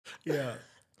Yeah.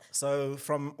 So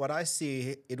from what I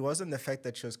see, it wasn't the fact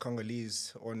that she was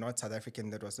Congolese or not South African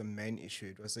that was the main issue.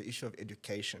 It was the issue of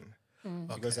education.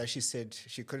 Because as she said,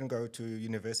 she couldn't go to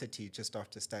university just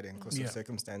after studying because of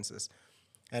circumstances.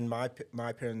 And my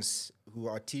parents, who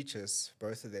are teachers,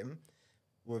 both of them,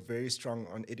 were very strong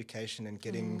on education and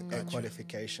getting a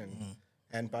qualification.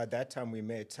 And by that time we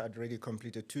met, I'd already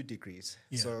completed 2 degrees.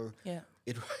 So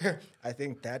it, I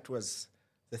think that was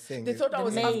the thing. They thought I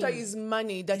was after his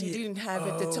money that he didn't have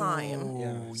at the time.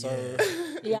 Yeah.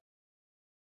 So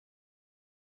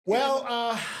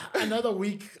Well, another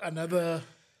week, another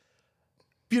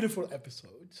beautiful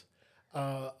episode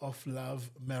of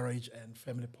Love, Marriage, and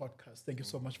Family Podcast. Thank you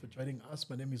so much for joining us.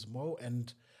 My name is Mo,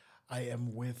 and I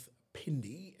am with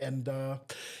Pindi. And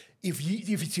if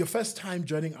it's your first time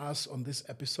joining us on this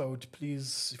episode,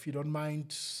 please, if you don't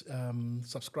mind,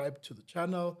 subscribe to the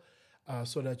channel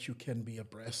so that you can be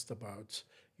abreast about,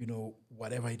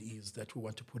 whatever it is that we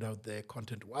want to put out there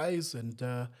content-wise. And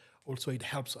also it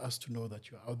helps us to know that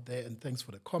you're out there. And thanks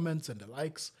for the comments and the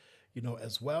likes,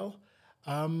 as well.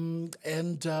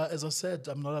 As I said,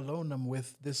 I'm not alone. I'm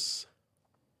with this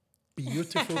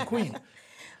beautiful queen.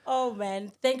 Oh,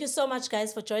 man. Thank you so much,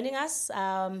 guys, for joining us.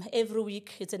 Every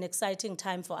week, it's an exciting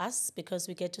time for us because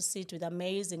we get to sit with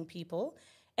amazing people.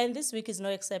 And this week is no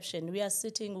exception. We are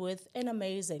sitting with an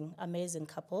amazing, amazing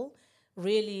couple.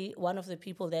 Really, one of the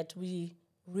people that we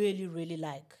really, really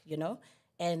like,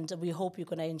 And we hope you're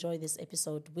going to enjoy this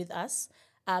episode with us.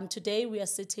 Today, we are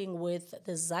sitting with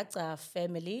the Zacas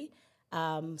family,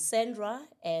 Sandra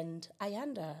and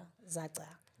Ayanda Zacas.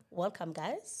 Welcome,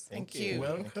 guys. Thank you.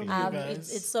 Welcome, you guys.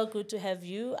 It's so good to have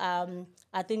you.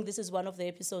 I think this is one of the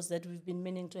episodes that we've been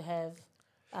meaning to have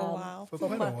For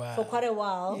quite a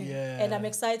while. Yeah. And I'm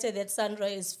excited that Sandra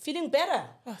is feeling better.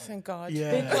 Oh, thank God.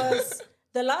 Yeah. Because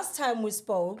the last time we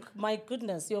spoke, my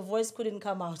goodness, your voice couldn't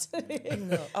come out.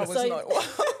 No, I was not.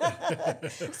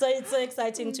 So it's so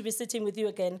exciting to be sitting with you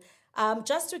again.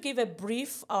 Just to give a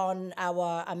brief on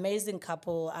our amazing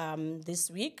couple this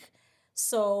week.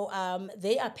 So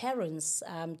they are parents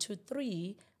to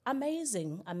 3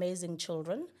 amazing, amazing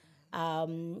children.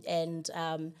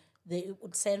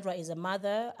 Sandra is a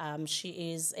mother.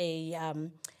 She is a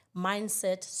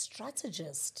mindset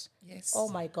strategist. Yes. Oh,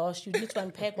 my gosh. You need to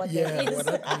unpack what that is. What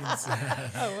that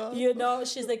means.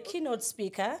 She's a keynote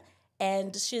speaker.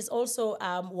 And she's also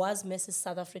was Mrs.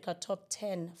 South Africa top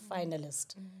 10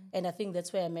 finalist. And I think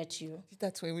that's where I met you.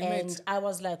 That's where we met. And I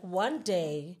was like, one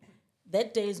day,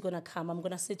 that day is going to come. I'm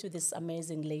going to sit with this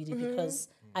amazing lady because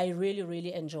I really,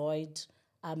 really enjoyed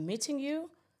meeting you.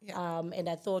 Yeah. And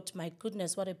I thought, my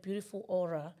goodness, what a beautiful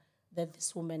aura that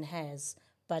this woman has.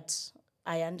 But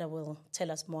Ayanda will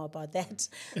tell us more about that.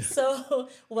 So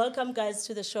welcome, guys,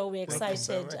 to the show. We're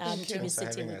excited to be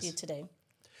sitting with you today.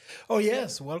 Oh,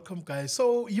 yes. Welcome, guys.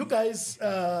 So you guys,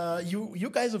 you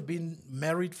guys have been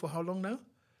married for how long now?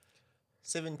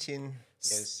 17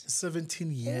 years.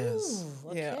 17 years. Ooh,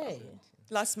 okay. Yeah.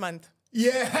 Last month.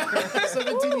 Yeah,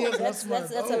 17 years last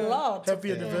month. That's a lot.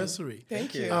 Happy anniversary.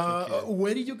 Thank you.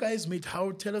 Where did you guys meet?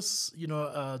 Tell us,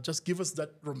 just give us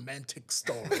that romantic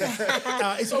story.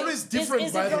 It's always different,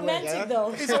 is by it the romantic, way.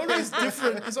 though? It's always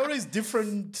different. It's always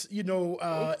different,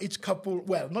 each couple,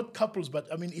 well, not couples,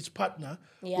 but I mean, each partner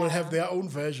will have their own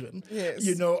version, Yes.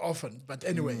 Often. But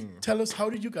anyway, tell us, how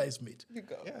did you guys meet? You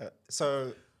go. Yeah.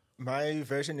 So my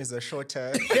version is a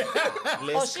shorter, Oh,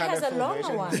 less she has a colorful longer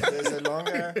version. one. There's a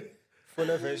longer,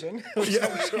 fuller version. which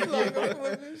I'm sure you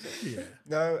know.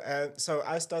 No, so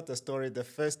I start the story the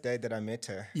first day that I met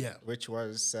her. Yeah. Which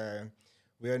was,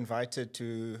 we were invited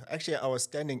to, actually I was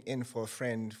standing in for a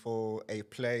friend for a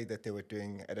play that they were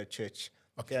doing at a church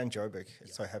here in Joburg,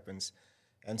 it so happens.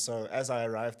 And so as I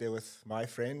arrived there with my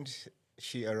friend,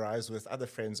 she arrives with other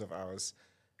friends of ours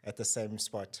at the same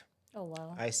spot. Oh,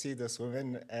 wow. I see this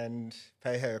woman and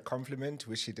pay her a compliment,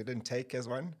 which she didn't take as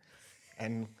one,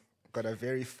 and got a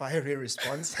very fiery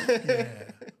response.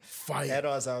 Fire. That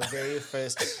was our very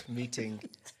first meeting.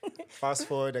 Fast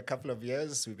forward a couple of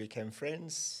years, we became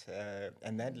friends,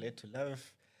 and that led to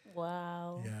love.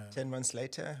 Wow. Yeah. 10 months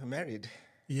later, we're married.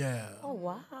 Yeah. Oh,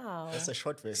 wow. That's a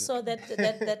short version. So that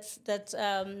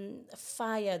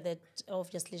fire that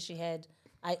obviously she had,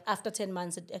 after 10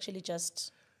 months, it actually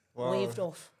just waved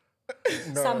off.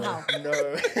 No, somehow.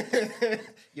 No.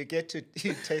 You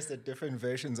taste the different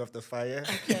versions of the fire.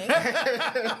 Okay.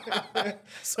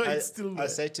 So it's still there. I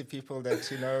say to people that,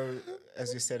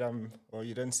 as you said,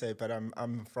 you didn't say, but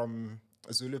I'm from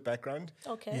a Zulu background.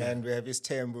 Okay. And we have this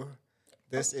tembu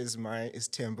This is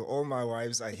Tembo. All my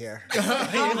wives are here.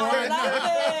 I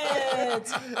love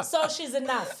it. So she's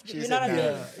enough. You know what I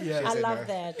mean? Yeah. I love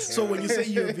that. So when you say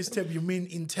you're a visitor, you mean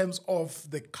in terms of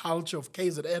the culture of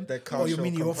KZN, The or you cultural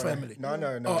mean your component. family?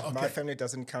 No. Oh, okay. My family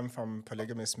doesn't come from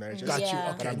polygamous marriages. Got you. Yeah.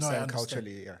 Okay, But I'm no, I saying understand.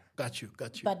 culturally, yeah. Got you.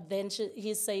 But then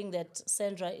he's saying that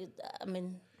Sandra,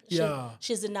 Yeah.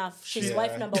 she's enough. She's Yeah.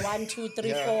 wife number 1, 2, 3,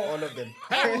 Yeah, 4. all of them.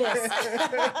 Endless.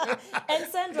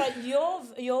 And Sandra,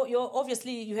 you're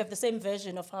obviously you have the same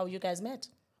version of how you guys met.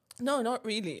 No, not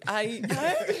really. I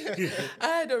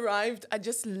had arrived. I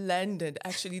just landed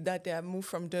actually that day. I moved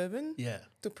from Durban Yeah.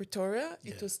 to Pretoria.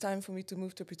 It was time for me to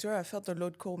move to Pretoria. I felt the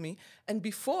Lord call me. And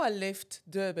before I left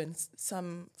Durban,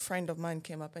 some friend of mine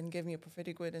came up and gave me a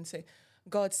prophetic word and said,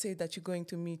 God said that you're going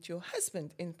to meet your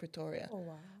husband in Pretoria. Oh,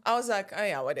 wow. I was like, oh,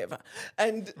 yeah, whatever.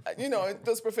 And,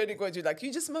 those prophetic words, you're like,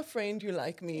 you're just my friend, you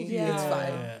like me, it's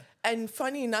fine. And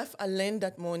funny enough, I landed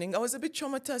that morning. I was a bit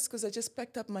traumatized because I just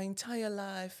packed up my entire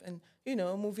life and,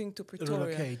 moving to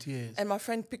Pretoria. Relocate, yes. And my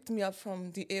friend picked me up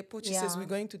from the airport. She says, we're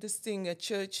going to this thing at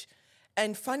church.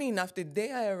 And funny enough, the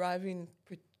day I arrived in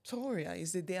Pretoria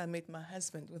is the day I met my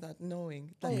husband without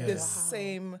knowing. Like the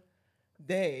same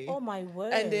day. Oh my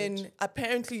word. And then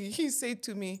apparently he said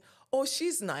to me, oh,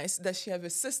 she's nice. Does she have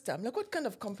a sister? I'm like, what kind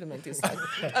of compliment is that?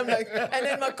 I'm like, and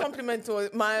then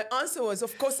my answer was,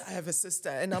 of course I have a sister.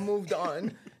 And I moved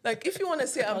on. Like, if you want to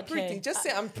say I'm pretty, just say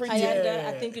I'm pretty. Ayanda,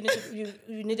 I think you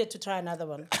needed to try another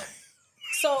one.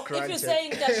 So if you're Granted.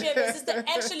 saying that she has a sister,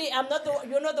 actually,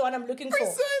 you're not the one I'm looking for.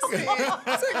 Precisely.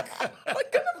 It's like,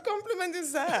 what kind of compliment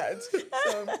is that?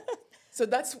 So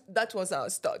that was our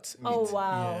start. Oh,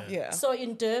 wow. Yeah. So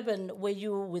in Durban, were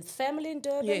you with family in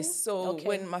Durban? Yes. So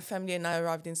when my family and I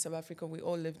arrived in South Africa, we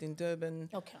all lived in Durban.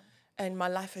 Okay. And my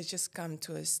life has just come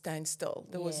to a standstill.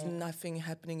 There was nothing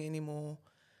happening anymore.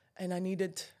 And I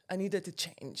needed a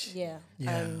change. Yeah.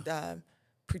 And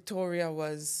Pretoria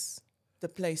was the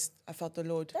place I felt the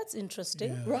Lord. That's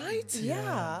interesting. Right?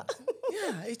 Yeah.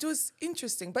 Yeah, it was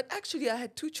interesting. But actually, I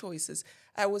had two choices.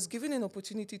 I was given an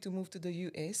opportunity to move to the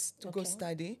US to go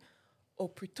study, or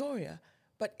Pretoria.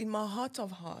 But in my heart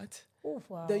of heart, Oh,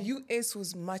 wow. the US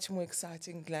was much more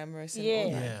exciting, glamorous, and Yeah.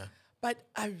 all that. Yeah. But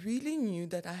I really knew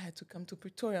that I had to come to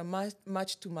Pretoria,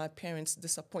 much to my parents'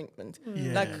 disappointment.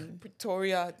 Yeah. Like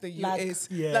Pretoria, the Like- US,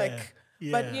 Yeah.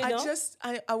 But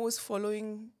Yeah. I was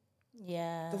following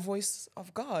Yeah. the voice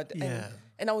of God. Yeah.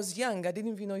 And I was young. I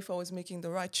didn't even know if I was making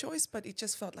the right choice, but it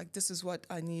just felt like this is what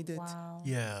I needed Wow.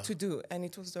 Yeah. to do. And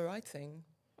it was the right thing.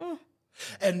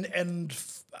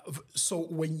 So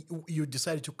when you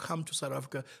decided to come to South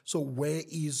Africa, so where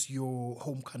is your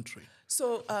home country?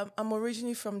 So I'm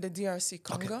originally from the DRC,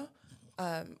 Congo.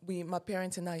 My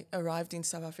parents and I arrived in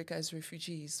South Africa as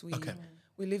refugees.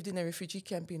 We lived in a refugee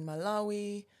camp in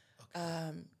Malawi,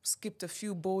 skipped a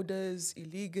few borders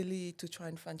illegally to try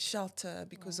and find shelter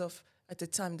because of, at the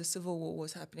time, the civil war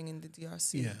was happening in the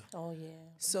DRC. Yeah. Oh, yeah.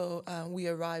 So we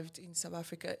arrived in South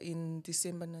Africa in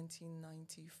December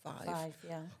 1995. 5,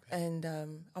 yeah. And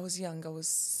I was young. I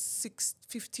was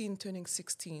 15, turning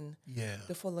 16 Yeah.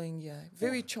 the following year.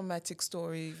 Very traumatic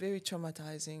story, very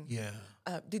traumatizing. Yeah.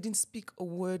 Didn't speak a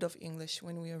word of English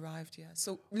when we arrived here.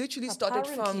 So literally started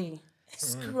from Apparently.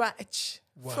 scratch,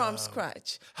 from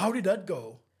scratch. How did that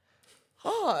go?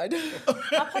 Hard.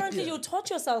 Apparently, you taught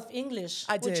yourself English,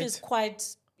 I which did. is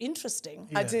quite interesting.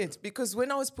 I did, because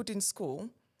when I was put in school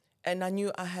and I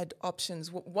knew I had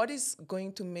options, what is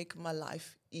going to make my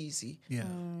life easy? Yeah.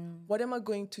 What am I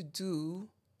going to do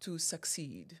to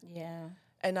succeed? Yeah.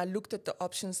 And I looked at the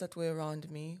options that were around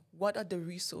me. What are the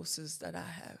resources that I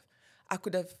have? I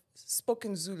could have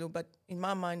spoken Zulu, but in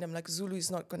my mind, I'm like, Zulu is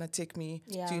not going to take me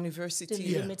to university.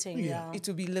 Still limiting, yeah. It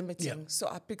will be limiting. Yeah. So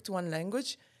I picked one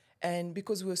language. And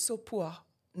because we were so poor,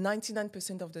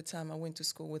 99% of the time I went to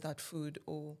school without food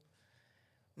or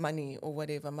money or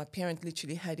whatever. My parents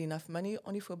literally had enough money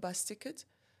only for a bus ticket.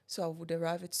 So I would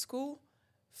arrive at school.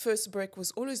 First break was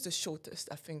always the shortest,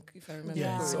 I think, if I remember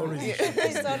Yeah, it's correctly.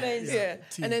 always It's always. Yeah.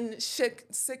 Tea. And then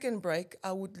second break,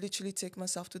 I would literally take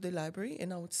myself to the library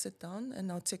and I would sit down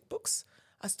and I'll take books.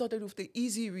 I started with the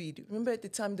easy read. Remember at the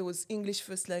time there was English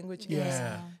first language?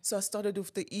 Yeah. So I started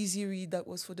with the easy read that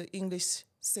was for the English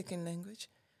second language,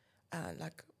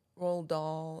 like Roald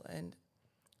Dahl, and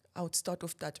I would start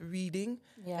with that reading,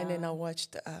 and then I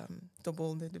watched The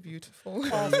Bold and the Beautiful.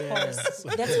 Of course.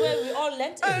 That's where we all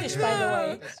learned English, by the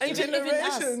way. And Even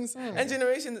us. generations, and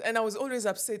generations. And I was always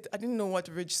upset. I didn't know what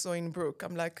Rich saw in Brooke.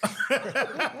 I'm like,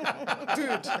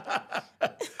 dude,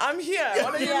 I'm here.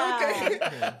 What are you looking?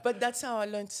 But that's how I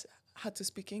learned how to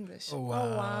speak English. Oh, wow.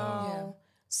 Oh, wow. Yeah.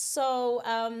 So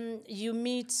you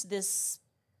meet this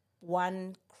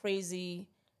one crazy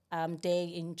day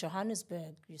in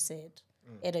Johannesburg, you said,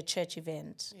 at a church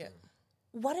event. Yeah.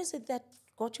 What is it that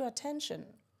got your attention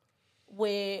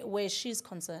where she's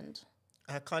concerned?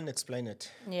 I can't explain it.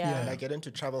 Yeah. And I get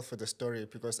into trouble for the story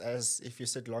because if you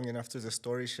sit long enough to the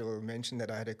story, she'll mention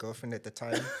that I had a girlfriend at the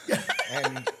time.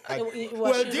 And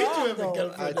Well, did you have a I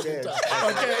girlfriend? did.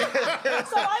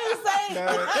 So why are you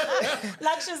saying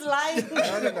like she's lying?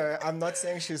 No. I'm not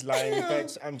saying she's lying,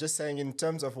 but I'm just saying in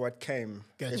terms of what came,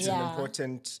 Gotcha. it's Yeah. an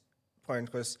important point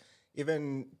because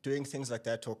even doing things like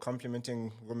that or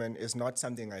complimenting women is not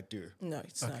something I do. No,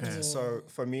 it's Okay. not. So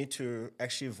for me to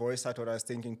actually voice out what I was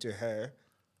thinking to her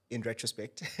in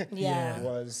retrospect Yeah.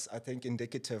 was, I think,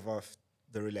 indicative of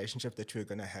the relationship that we were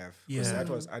going to have. Because Yeah. that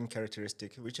was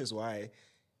uncharacteristic, which is why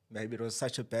maybe it was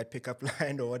such a bad pickup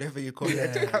line or whatever you call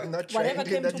it. I'm not Whatever trained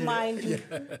in came that. to mind, you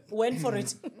went for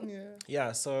it.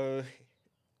 Yeah, so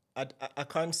I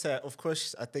can't say, of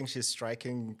course, I think she's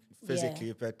striking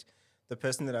physically, but the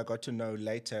person that I got to know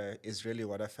later is really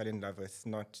what I fell in love with,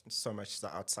 not so much the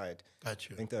outside. Got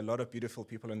you. I think there are a lot of beautiful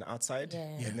people on the outside,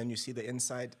 Yeah. and then you see the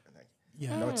inside, like,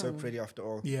 Yeah. not so pretty after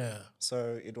all. Yeah.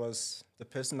 So it was the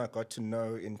person I got to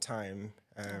know in time.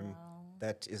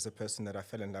 That is the person that I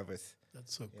fell in love with.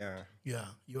 That's so good. Yeah. Yeah.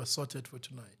 You are sorted for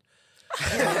tonight.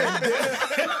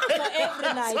 For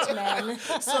every night, man.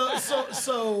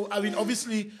 So I mean,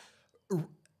 obviously,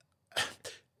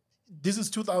 this is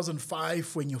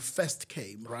 2005 when you first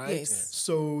came, right? Yes.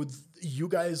 So you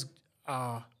guys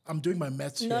are. I'm doing my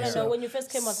maths No, here. no, so no. When you first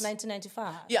came was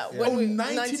 1995. Yeah, Oh, when we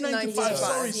 1995.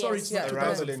 Sorry, Yes, sorry, yes. it's Yeah. not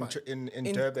Arrival 2005.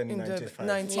 in Durban in 95.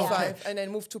 95, and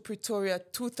then moved to Pretoria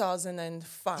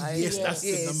 2005. Yes, that's the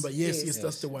Yes, number. Yes,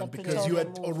 that's the one. The Because you had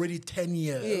Pretoria move. already 10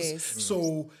 years. Yes.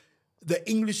 So the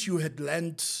English you had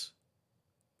learned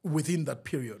within that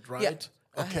period, right?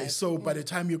 I Okay, had, so by the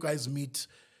time you guys meet,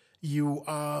 you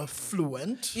are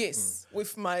fluent. Yes,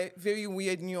 with my very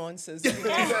weird nuances.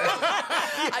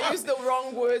 I use the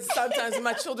wrong words sometimes.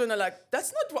 My children are like,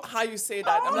 "That's not how you say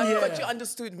that." I'm like, Yeah. "But you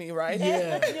understood me, right?"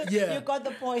 Yeah, yeah. You got the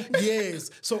point.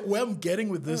 Yes. So where I'm getting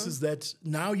with this is that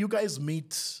now you guys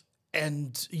meet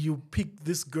and you pick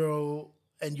this girl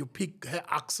and you pick her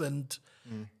accent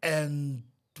and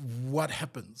what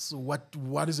happens?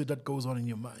 What is it that goes on in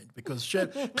your mind? Because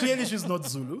clearly she's not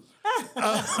Zulu.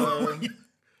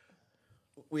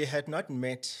 We had not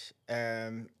met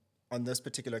on this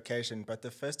particular occasion, but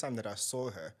the first time that I saw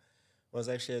her was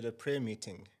actually at a prayer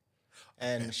meeting.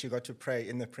 And she got to pray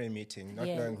in the prayer meeting, not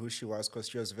Yeah. knowing who she was because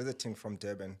she was visiting from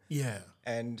Durban. Yeah.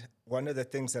 And one of the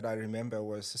things that I remember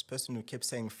was this person who kept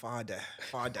saying, "Father,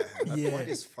 Father." Like, Yeah. what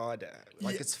is Father?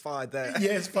 Like, it's Father.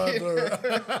 Yes, Father.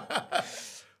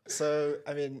 So,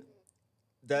 I mean,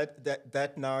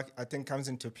 that now I think comes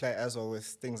into play as well with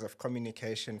things of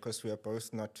communication because we are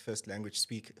both not first language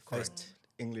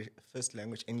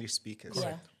English speakers.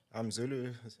 Yeah. I'm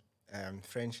Zulu,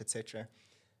 French, etc.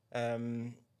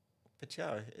 But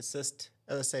yeah, it's just,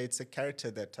 as I say, it's a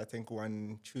character that I think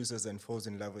one chooses and falls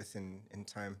in love with in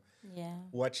time. Yeah.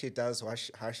 What she does,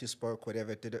 how she spoke,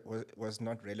 whatever did it was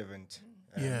not relevant.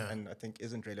 Yeah. And I think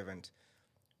isn't relevant.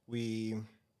 We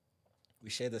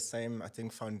share the same, I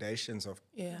think, foundations of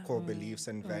Yeah. core beliefs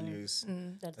and values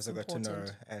That's as I got to know.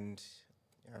 important. And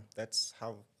yeah, that's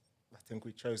how I think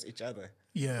we chose each other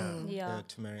Yeah. Yeah.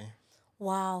 to marry.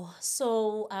 Wow.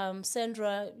 So,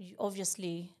 Sandra,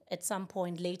 obviously, at some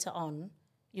point later on,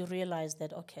 you realized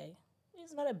that, okay,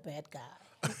 he's not a bad guy.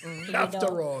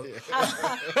 After all,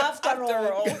 After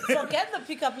all, forget the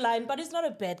pickup line, but he's not a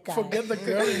bad guy. forget the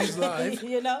girl in his life.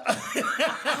 You know?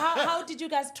 how did you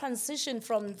guys transition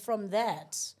from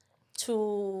that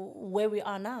to where we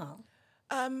are now?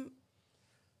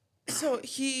 So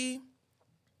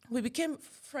we became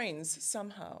friends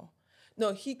somehow.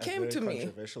 No, he came to me.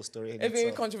 Controversial story. in A very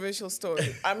itself. controversial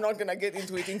story. I'm not gonna get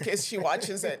into it in case she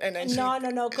watches it, and then she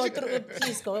No, go through it.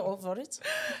 Please go over it.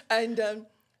 And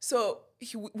so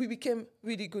we became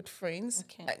really good friends.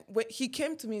 Okay. And when he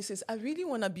came to me and says, "I really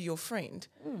want to be your friend."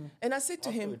 And I said to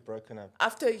After him, we'd broken up.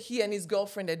 after he and his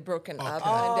girlfriend had broken up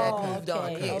and they had moved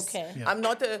on. okay, Yes. okay. Yeah. I'm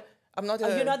not a.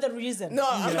 You're not the reason. No,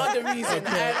 I'm not the reason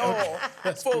at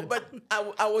all. But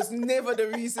I was never the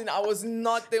reason. I was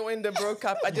not there when they broke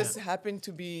up. I just happened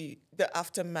to be the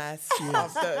aftermath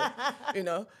of the, you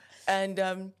know.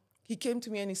 And he came to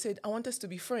me and he said, "I want us to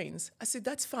be friends." I said,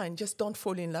 "That's fine. Just don't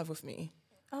fall in love with me."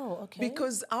 Oh, okay.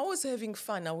 Because I was having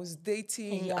fun. I was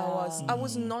dating. Yeah. I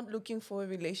was not looking for a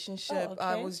relationship. Oh,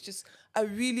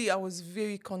 okay. I was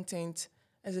very content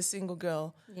as a single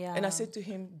girl. Yeah. And I said to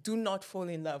him, "Do not fall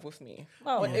in love with me.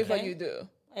 Oh, Whatever okay. you do."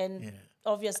 And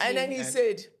obviously... And then he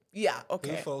said, "Yeah, Who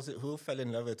okay. fell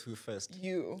in love with who first?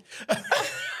 You."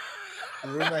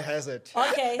 Rumor has it.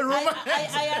 Okay,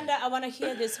 I want to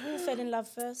hear this. Who fell in love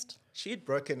first? She'd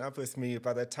broken up with me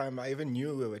by the time I even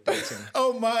knew we were dating.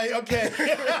 Oh my, okay.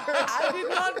 I did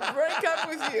not break up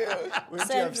with you. Weren't you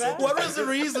Sandra? upset? What was the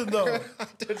reason though? I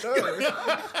don't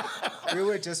know. We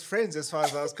were just friends as far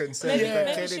as I was concerned. Maybe- But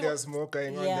maybe clearly she there was more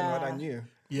going on than what I Yeah. knew.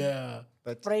 Yeah.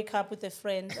 But Break up with a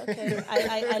friend. Okay.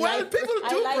 I Well, like, people I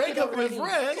do like break it up with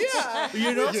already. friends. Yeah,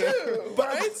 You know? too,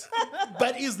 right?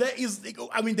 But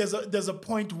I mean, there's a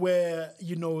point where,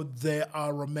 there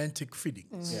are romantic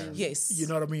feelings. Yes. You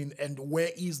know what I mean? And where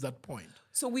is that point?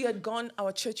 So we had gone,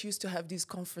 our church used to have these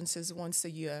conferences once a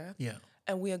year. Yeah.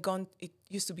 And we had gone, it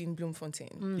used to be in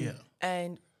Bloemfontein. Yeah.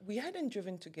 And we hadn't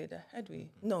driven together, had we?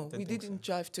 No, we didn't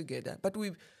drive together. But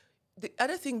the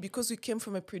other thing, because we came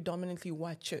from a predominantly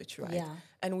white church, right? Yeah.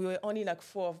 And we were only like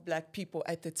 4 of black people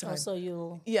at the time. Also,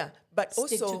 you. Yeah, but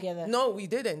Stick also, together. no, we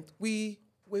didn't. We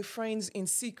were friends in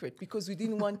secret because we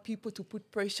didn't want people to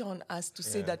put pressure on us to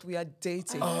say that we are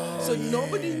dating. So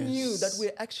nobody knew that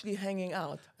we're actually hanging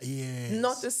out. Yes.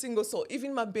 Not a single soul.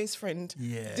 Even my best friend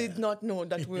Yeah. did not know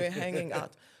that we were hanging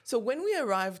out. So when we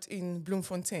arrived in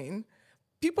Bloemfontein,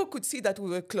 people could see that we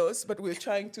were close, but we were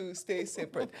trying to stay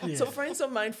separate. So friends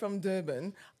of mine from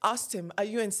Durban asked him, "Are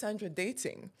you and Sandra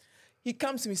dating?" He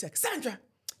comes to me, he's like, "Sandra,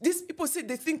 these people said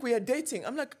they think we are dating."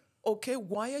 I'm like, "Okay,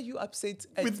 why are you upset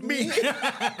at With me.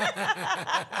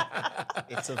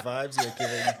 it's the vibes you're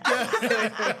giving.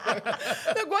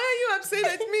 Like, why are you upset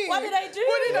at me? What did I do?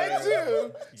 What did I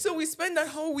do?" So we spent that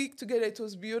whole week together. It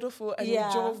was beautiful. And Yeah.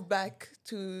 we drove back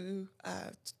to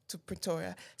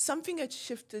Pretoria. Something had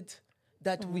shifted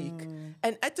that week.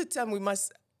 And at the time, we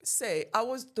must say, I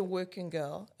was the working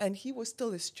girl and he was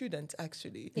still a student,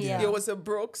 actually. Yeah. He was a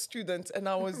broke student and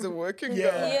I was the working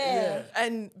Yeah. girl. Yeah.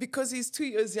 And because he's 2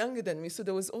 years younger than me, so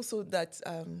there was also that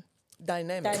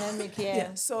dynamic. Dynamic,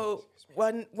 yeah. So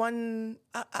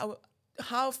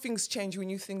how things change when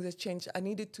you think they change, I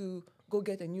needed to go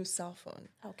get a new cell phone.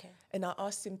 Okay. And I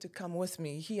asked him to come with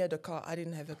me. He had a car. I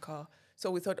didn't have a car. So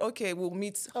we thought, okay, we'll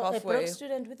meet Oh, a halfway. broke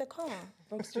student with a car.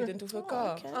 Broke student with a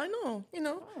car. okay. I know,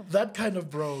 That kind of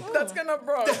broke. That's kind of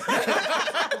broke.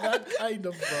 That kind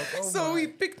of broke. Oh So my. he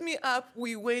picked me up.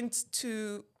 We went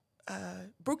to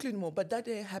Brooklyn Mall, but that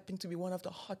day happened to be one of the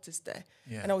hottest day.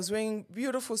 Yeah. And I was wearing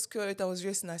beautiful skirt. I was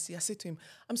dressed nicely. I said to him,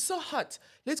 "I'm so hot.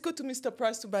 Let's go to Mr.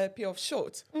 Price to buy a pair of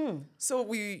shorts."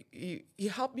 So he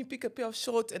helped me pick a pair of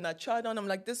shorts, and I tried on. I'm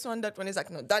like, "This one, that one." He's like,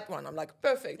 "No, that one." I'm like,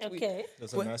 "Perfect." Okay. It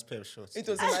was a nice pair of shorts. It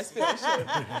was a nice pair of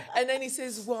shorts. And then he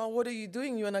says, "Well, what are you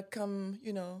doing? You want to come,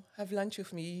 have lunch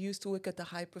with me?" He used to work at the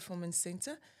High Performance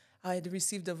Center. I had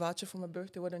received a voucher for my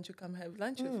birthday. Why don't you come have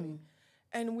lunch with me?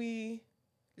 And we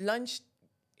lunched.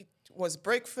 It was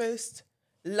breakfast,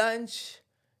 lunch,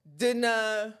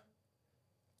 dinner,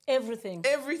 Everything.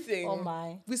 everything. Oh,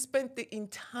 my. We spent the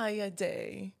entire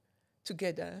day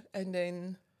together. And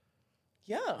then,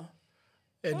 yeah.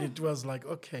 And it was like,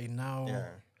 okay, now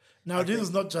Yeah. this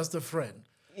is not just a friend.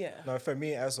 Yeah. No, for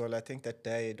me as well, I think that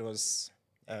day it was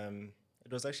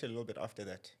actually a little bit after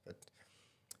that, but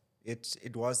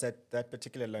it was that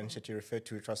particular lunch that you referred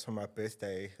to. It was for my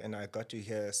birthday, and I got to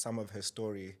hear some of her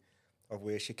story of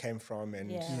where she came from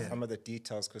and some of the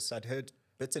details, because I'd heard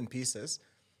bits and pieces.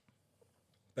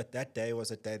 But that day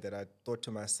was a day that I thought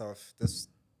to myself,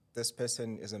 this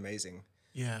person is amazing,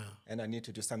 Yeah. and I need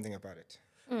to do something about it.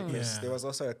 Because there was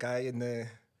also a guy In the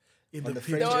on the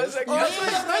picture. There was a Oh, so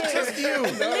it's not just you.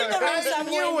 Lingering somewhere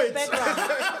knew in it. the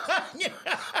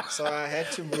background. so I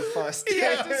had to move fast. He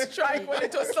had to strike when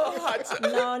it was so hot.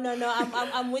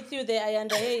 No. I'm with you there,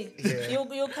 Ayanda. Hey,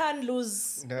 you can't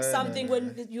lose something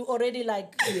when you already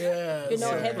Yeah.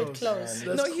 have it close.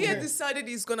 No, he had decided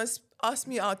he's going to ask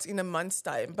me out in a month's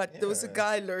time, but there was a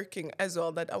guy lurking as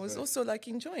well that I was also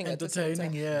enjoying at the same time.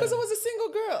 Entertaining, yeah. Because I was a single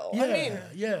girl. Yeah. I mean,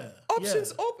 yeah.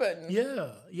 options open. Yeah.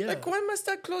 Yeah. Like, why must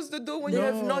I close the door when you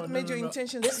have not made your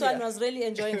intentions This clear? one was really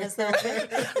enjoying herself.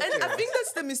 And I think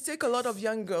that's the mistake a lot of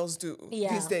young girls do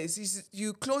these days. Is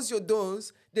you close your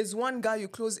doors. There's one guy you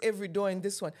close every door, and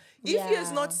this one. If he has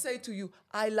Yeah. not said to you,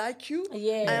 "I like you,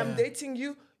 Yeah. I am dating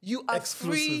you," you are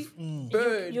Exclusive. free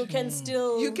bird. You can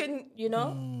still, You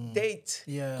can date.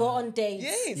 Yeah. go on dates.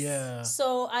 Yes. Yeah.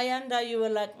 So, Ayanda, you were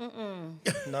like,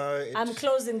 No, I'm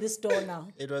closing this door now.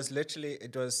 it was literally,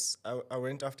 I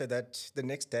went after that, the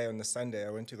next day on the Sunday, I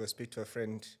went to go speak to a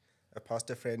friend, a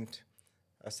pastor friend.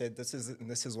 I said, this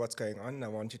is what's going on. I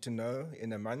want you to know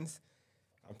in a month,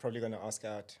 I'm probably going to ask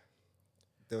out.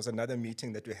 There was another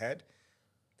meeting that we had.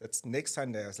 That's next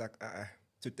Sunday. I was like,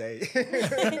 today.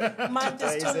 Month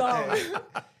is Today too the long. day.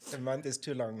 The month is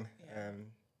too long.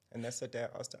 And that's the day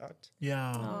I asked her out.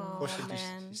 Yeah. Oh, Fortunately,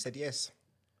 man. she said yes.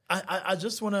 I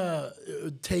just want to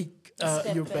take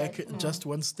Step you back. back just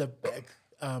one step back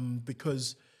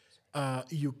because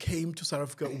you came to South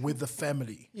Africa with the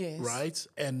family, Yes. right?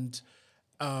 And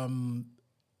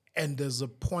there's a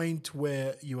point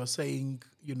where you are saying,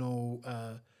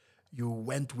 you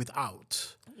went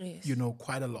without, Yes.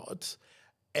 quite a lot.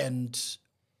 And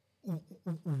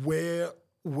where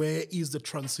is the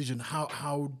transition?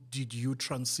 How did you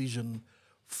transition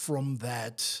from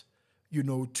that,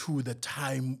 to the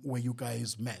time where you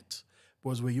guys met?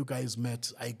 Because where you guys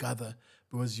met, I gather,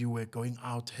 because you were going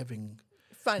out having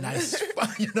Fun. nice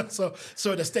fun,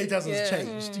 so the status has Yeah.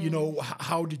 changed.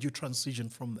 How did you transition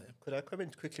from there? Could I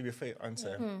comment quickly before you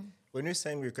answer? When we're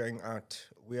saying we're going out,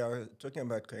 we are talking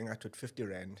about going out with 50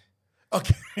 Rand.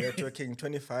 Okay. We're talking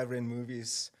 25 Rand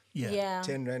movies, Yeah.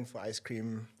 10 Rand for ice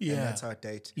cream, Yeah. and that's our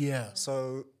date. Yeah.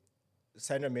 So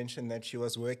Sandra mentioned that she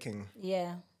was working.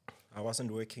 Yeah. I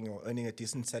wasn't working or earning a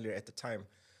decent salary at the time.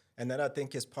 And that I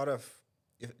think is part of,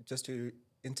 just to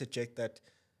interject that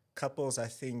couples, I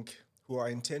think, who are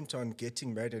intent on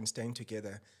getting married and staying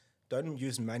together, don't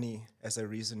use money as a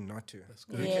reason not to. That's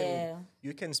good.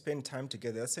 You can spend time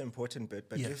together. That's the important bit.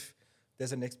 But Yeah. if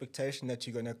there's an expectation that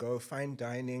you're going to go fine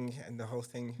dining and the whole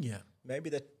thing, Yeah. maybe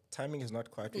the timing is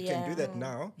not quite. We can do that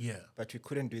now, Yeah. but we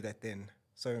couldn't do that then.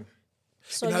 So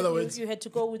So In other words- you had to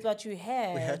go with what you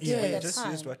had. we had to, Yeah. we at that just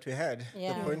time. used what we had.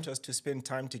 Yeah. The point was to spend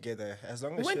time together. As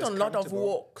long We as went she was on a lot of comfortable.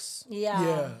 walks.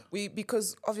 Yeah.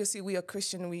 Because obviously we are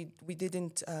Christian, we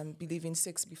didn't believe in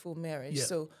sex before marriage, Yeah.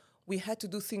 so we had to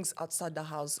do things outside the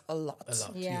house a lot.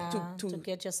 Yeah. To- To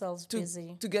get yourselves To,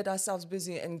 busy. to get ourselves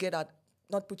busy and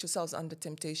not put yourselves under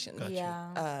temptation.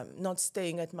 Yeah. Not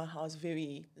staying at my house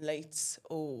very late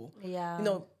or Yeah.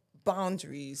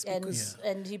 boundaries And because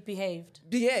and he behaved.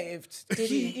 behaved.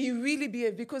 Did he? He really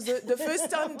behaved because the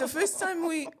first time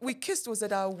we kissed was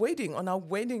at our wedding, on our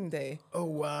wedding day. Oh,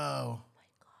 wow.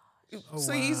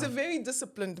 So he's a very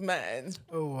disciplined man.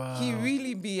 Oh, wow. He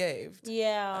really behaved.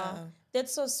 Yeah.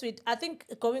 That's so sweet. I think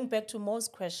going back to Mo's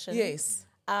question. Yes.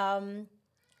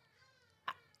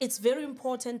 It's very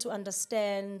important to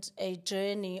understand a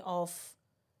journey of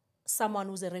someone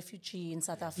who's a refugee in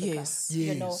South Africa. Yes.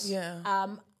 You know. Yes.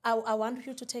 Yeah. I want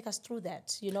you to take us through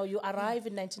that. You arrive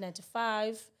in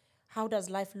 1995. How does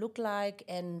life look like?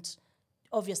 And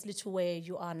obviously to where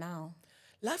you are now.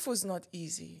 Life was not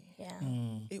easy. Yeah.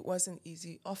 It wasn't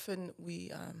easy. Often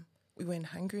we went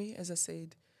hungry, as I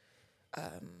said.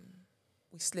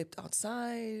 We slept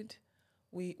outside.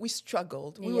 We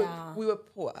struggled. We were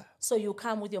poor. So you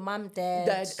come with your mom, dad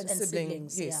And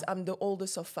siblings. Yes, Yeah. I'm the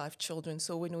oldest of 5 children.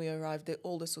 So when we arrived, the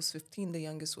oldest was 15, the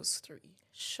youngest was 3.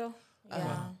 Sure.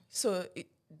 Yeah. So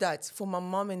for my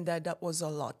mom and dad, that was a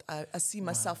lot. I see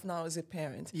myself now as a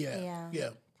parent. Yeah.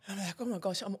 I'm like, oh my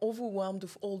gosh, I'm overwhelmed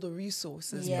with all the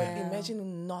resources. Yeah. But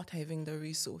imagine not having the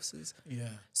resources. Yeah.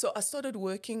 So I started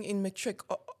working in matric.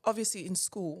 Obviously, in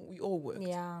school, we all worked.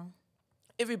 Yeah.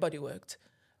 Everybody worked.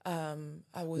 I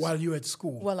was While you were at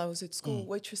school. While I was at school,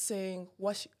 waitressing,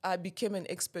 I became an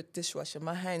expert dishwasher.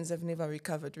 My hands have never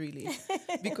recovered really,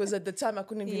 because at the time I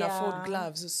couldn't even afford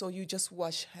gloves. So you just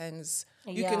wash hands.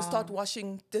 You can start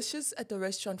washing dishes at the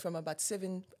restaurant from about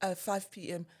 5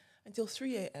 p.m. until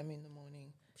 3 a.m. in the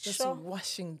morning. Just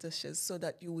washing dishes so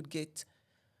that you would get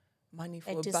money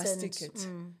for a bus ticket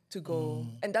to go,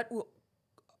 and that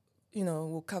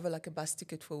will cover like a bus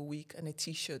ticket for a week and a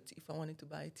T-shirt if I wanted to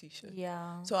buy a T-shirt.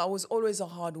 Yeah. So I was always a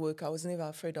hard worker. I was never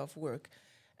afraid of work.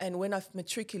 And when I've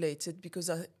matriculated, because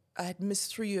I had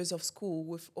missed 3 years of school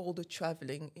with all the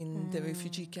traveling in the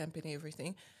refugee camp and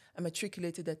everything, I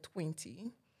matriculated at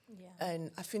 20. Yeah.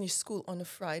 And I finished school on a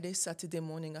Friday. Saturday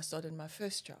morning, I started my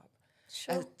first job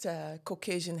Sure. at a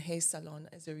Caucasian hair salon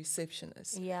as a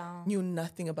receptionist. Yeah. Knew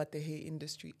nothing about the hair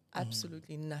industry,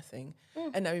 absolutely nothing.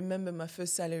 And I remember my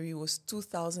first salary was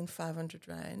 2,500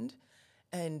 Rand.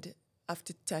 And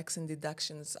after tax and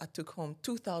deductions, I took home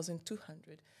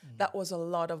 2,200. That was a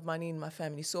lot of money in my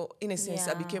family. So in a sense,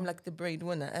 I Yeah. became like the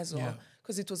breadwinner as well, Yeah.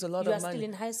 because it was a lot You are of money. still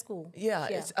in high school.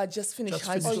 Yeah, I just finished Just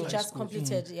high finished Oh, school. you high just school.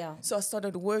 completed. Yeah. So I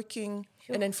started working,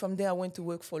 and then from there I went to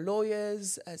work for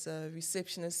lawyers as a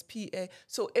receptionist, PA.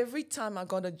 So every time I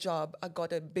got a job, I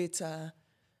got a better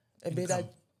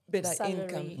Salary,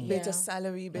 income, better yeah.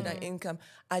 salary, better income.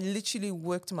 I literally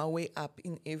worked my way up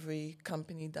in every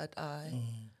company that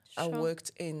I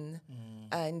worked in,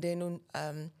 and then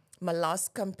my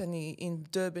last company in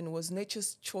Durban was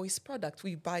Nature's Choice Product.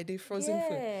 We buy their frozen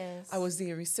food. Yes. I was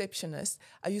their receptionist.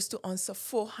 I used to answer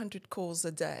 400 calls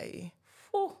a day.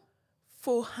 Oh,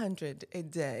 400 a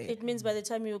day. it means by the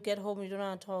time you get home, you don't know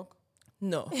how to talk.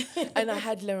 No. And I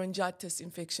had laryngitis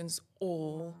infections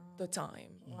all the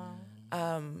time. Wow.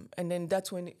 And then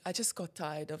that's when I just got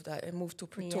tired of that. I moved to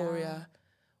Pretoria,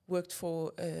 worked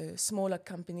for a smaller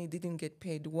company, didn't get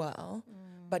paid well,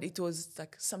 but it was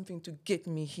like something to get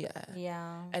me here.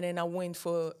 Yeah. And then I went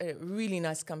for a really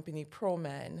nice company,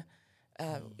 ProMan.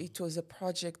 It was a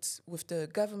project with the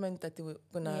government that they were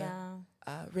gonna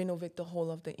renovate the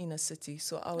whole of the inner city.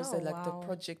 So I was the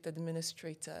project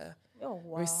administrator,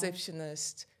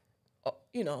 receptionist,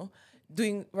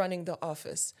 running the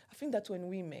office. I think that's when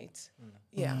we met.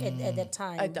 Yeah. At that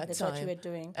time. At that that's time. what you were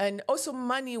doing. And also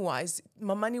money-wise,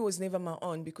 my money was never my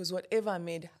own because whatever I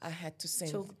made, I had to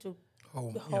send To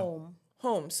Home.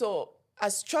 home. So I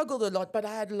struggled a lot, but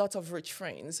I had a lot of rich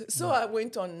friends. So I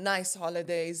went on nice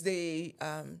holidays.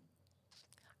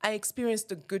 I experienced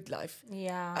the good life.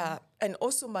 Yeah. And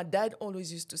also my dad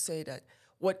always used to say that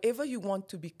whatever you want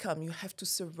to become, you have to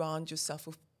surround yourself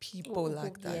with people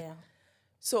like that. Yeah.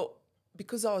 So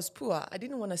because I was poor, I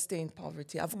didn't want to stay in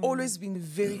poverty. I've always been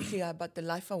very clear about the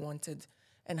life I wanted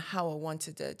and how I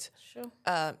wanted it. Sure.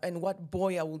 And what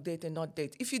boy I will date and not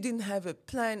date. If you didn't have a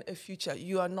plan, a future,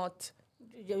 you are not...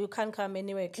 You can't come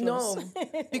anywhere close. No,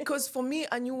 because for me,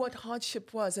 I knew what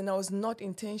hardship was, and I was not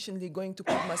intentionally going to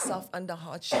put myself under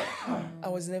hardship. I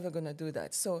was never going to do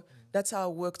that. So that's how I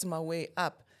worked my way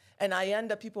up. And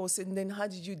Ayanda, people were saying, then how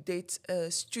did you date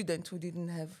a student who didn't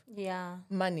have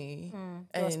money?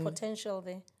 There was potential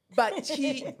there. But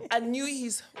I knew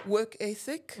his work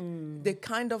ethic, the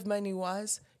kind of man he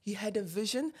was. He had a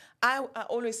vision. I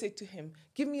always say to him,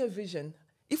 give me a vision.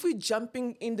 If we're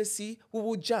jumping in the sea, we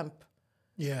will jump.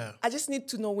 Yeah. I just need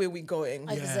to know where we're going.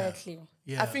 Exactly.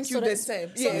 Yeah. I think you're the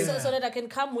same. So that I can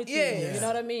come with you. You know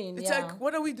what I mean? It's like,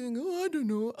 what are we doing? Oh, I don't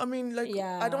know. I mean, like,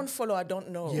 I don't follow, I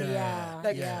don't know.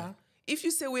 If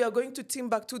you say we are going to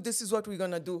Timbuktu, this is what we're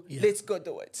going to do, let's go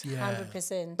do it.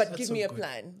 100%. But give me a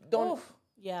plan. Don't.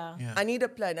 I need a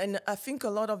plan. And I think a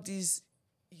lot of these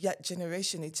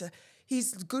generation,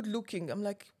 he's good looking. I'm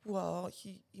like, well,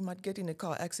 he might get in a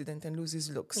car accident and lose his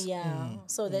looks. Yeah.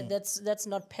 So that's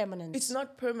not permanent. It's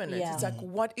not permanent. Yeah. It's like,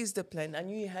 what is the plan? I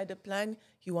knew he had a plan.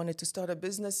 He wanted to start a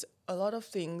business, a lot of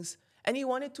things. And he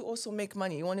wanted to also make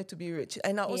money. He wanted to be rich.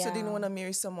 And I also didn't want to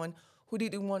marry someone who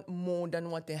didn't want more than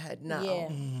what they had now. Yeah.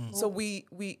 So we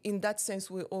in that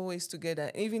sense, we're always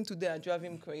together. Even today, I drive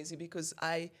him crazy because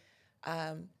I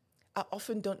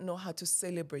often don't know how to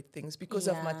celebrate things because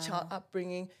of my child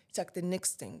upbringing. It's like the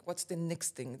next thing. What's the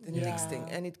next thing? The next thing.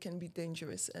 And it can be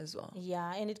dangerous as well.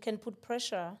 Yeah, and it can put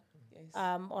pressure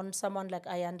on someone like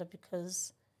Ayanda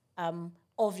because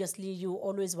obviously you're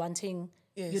always wanting,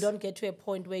 you don't get to a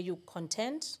point where you're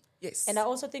content. Yes. And I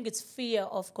also think it's fear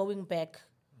of going back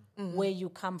where you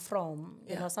come from.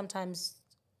 You know, sometimes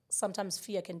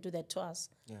fear can do that to us.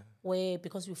 Yeah. Where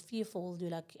because you're fearful, you're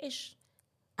like, ish,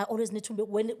 I always need to be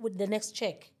with the next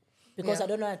check because I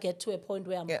don't want to get to a point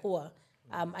where I'm poor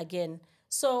again.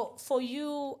 So for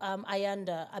you,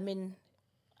 Ayanda, I mean,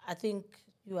 I think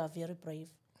you are very brave,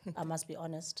 I must be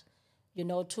honest,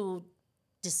 to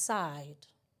decide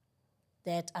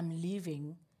that I'm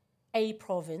leaving a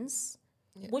province,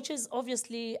 which is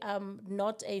obviously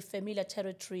not a familiar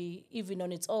territory even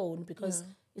on its own because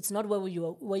it's not where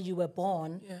you were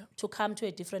born, to come to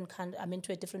a different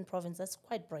to a different province. That's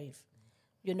quite brave.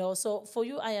 So for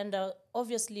you, Ayanda,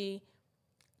 obviously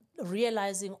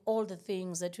realizing all the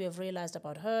things that you have realized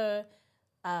about her,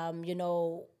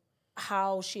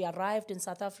 how she arrived in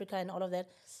South Africa and all of that,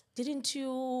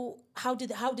 how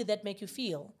did that make you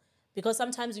feel? Because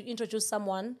sometimes you introduce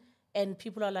someone and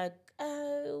people are like,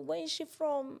 where is she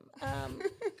from?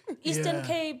 Eastern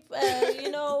Cape,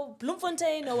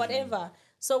 Bloemfontein or whatever.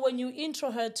 So when you intro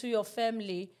her to your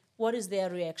family, what is their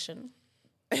reaction?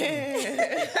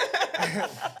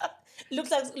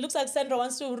 Looks like Sandra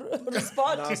wants to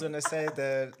respond. No, I was going to say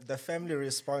the family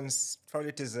response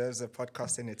probably deserves a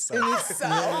podcast in itself.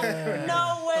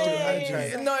 No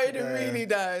way. No, it really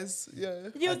does. Yeah.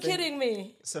 You're kidding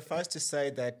me. Suffice to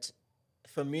say that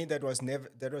for me, that was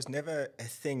never a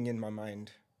thing in my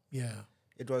mind. Yeah.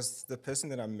 It was the person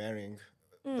that I'm marrying.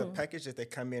 The package that they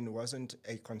come in wasn't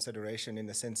a consideration in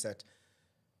the sense that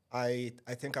I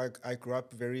think I grew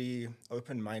up very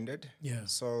open-minded. Yeah.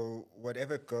 So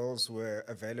whatever girls were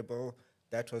available,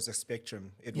 that was a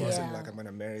spectrum. It wasn't like I'm going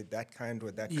to marry that kind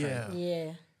or that kind.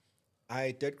 Yeah.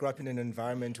 I did grow up in an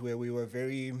environment where we were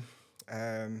very,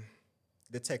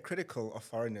 let's say, critical of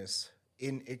foreigners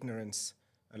in ignorance.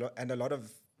 And a lot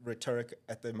of rhetoric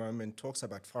at the moment talks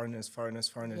about foreigners,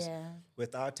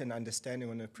 without an understanding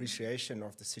or an appreciation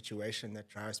of the situation that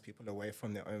drives people away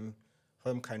from their own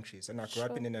home countries. And I grew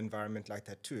up in an environment like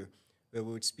that too, where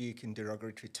we would speak in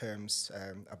derogatory terms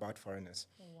about foreigners.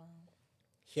 Oh, wow.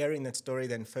 Hearing that story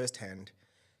then firsthand,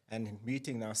 And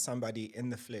meeting now somebody in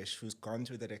the flesh who's gone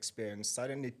through that experience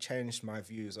suddenly changed my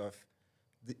views of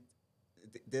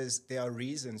there are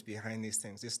reasons behind these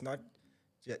things. It's not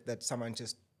that someone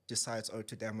just decides, oh,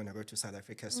 today I'm going to go to South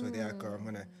Africa, so there I go, I'm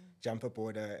going to jump a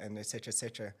border, and et cetera, et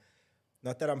cetera.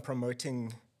 Not that I'm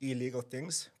promoting illegal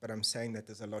things, but I'm saying that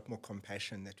there's a lot more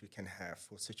compassion that we can have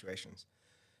for situations.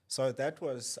 So that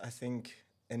was, I think,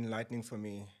 enlightening for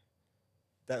me.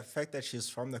 The fact that she's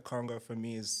from the Congo, for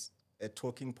me, is a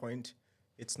talking point.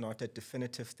 It's not a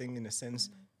definitive thing in a sense.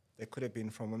 They could have been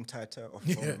from Umtata or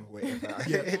from wherever.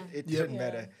 It didn't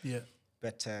matter. Yeah.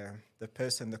 But the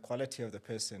person, the quality of the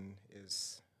person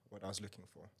is what I was looking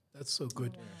for. That's so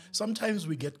good. Sometimes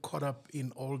we get caught up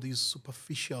in all these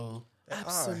superficial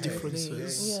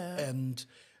differences and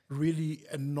really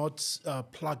not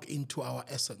plug into our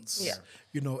essence,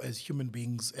 you know, as human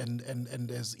beings,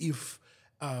 and as if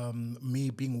me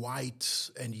being white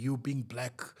and you being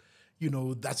black, you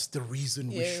know, that's the reason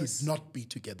we should not be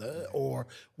together or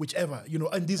whichever, you know,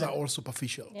 and these are all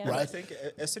superficial, right? I think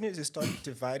as soon as you start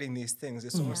dividing these things,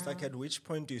 it's almost like at which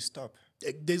point do you stop?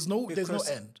 There's no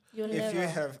end. If you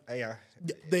have, there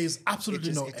is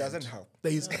absolutely no end. It doesn't help.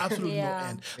 There is absolutely no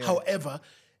end. However,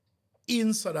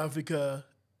 in South Africa,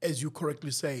 as you're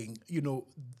correctly saying, you know,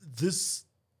 this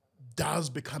does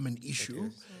become an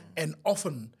issue, and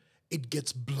often it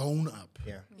gets blown up,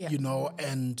 you know,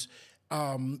 and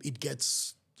it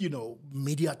gets, you know,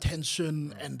 media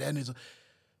attention, and then it's.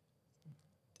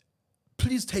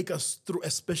 Please take us through,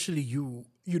 especially you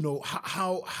know,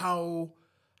 how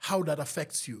that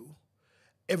affects you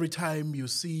every time you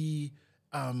see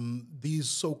these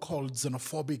so-called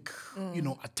xenophobic, you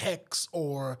know, attacks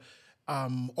or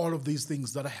all of these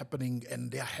things that are happening,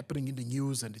 and they are happening in the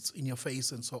news and it's in your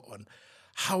face and so on.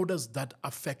 How does that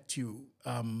affect you,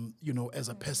 you know, as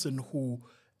a person who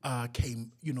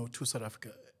came, you know, to South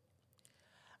Africa?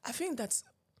 I think that's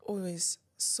always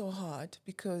so hard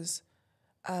because,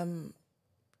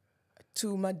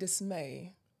 to my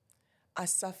dismay, I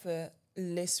suffer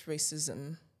less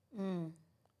racism and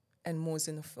more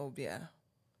xenophobia.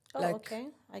 Oh, okay.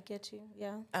 I get you.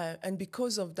 Yeah. And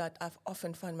because of that, I've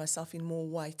often found myself in more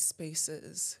white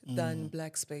spaces than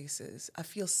black spaces. I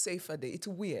feel safer there. It's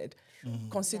weird,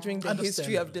 considering the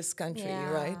history of this country,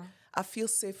 right? I feel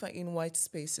safer in white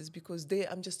spaces because there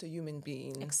I'm just a human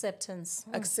being. Acceptance.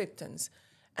 Acceptance.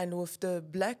 And with the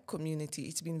black community,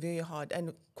 it's been very hard.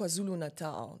 And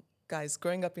KwaZulu-Natal, guys,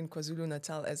 growing up in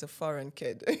KwaZulu-Natal as a foreign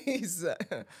kid is...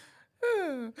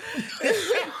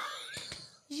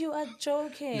 You are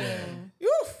joking.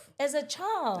 As a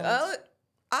child.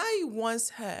 I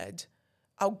once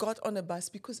I got on a bus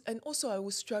because, and also I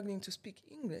was struggling to speak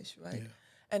English, right? Yeah.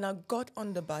 And I got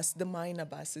on the bus, the minor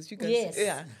buses. You guys,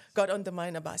 got on the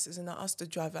minor buses, and I asked the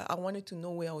driver, I wanted to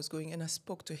know where I was going, and I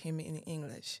spoke to him in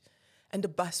English. And the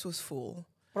bus was full.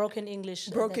 Broken English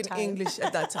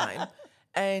at that time.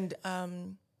 And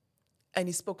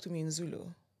he spoke to me in Zulu.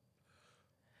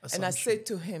 And I said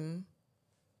to him,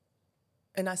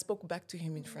 and I spoke back to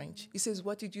him in French. He says,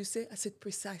 what did you say? I said,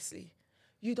 precisely.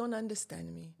 You don't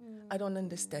understand me. I don't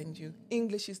understand you.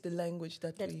 English is the language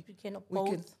that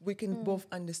we can both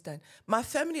understand. My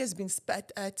family has been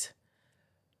spat at.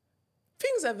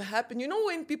 Things have happened. You know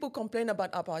when people complain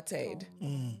about apartheid?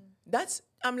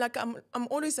 I'm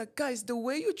always like, guys, the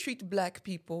way you treat black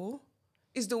people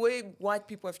is the way white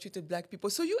people have treated black people.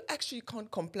 So you actually can't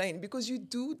complain because you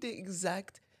do the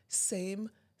exact same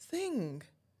thing.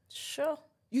 Sure.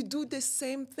 You do the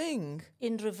same thing.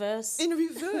 In reverse. In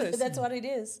reverse. That's what it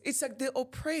is. It's like the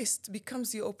oppressed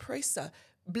becomes the oppressor.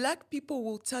 Black people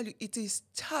will tell you it is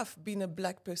tough being a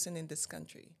black person in this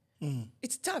country.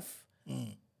 It's tough.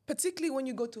 Particularly when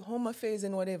you go to home affairs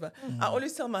and whatever. I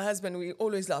always tell my husband, we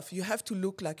always laugh, you have to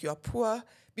look like you are poor,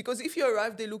 because if you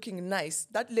arrive there looking nice,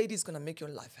 that lady's going to make your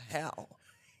life hell.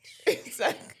 It's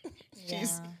like,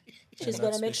 she's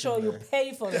going to make sure you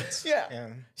pay for it.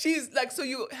 She's like, so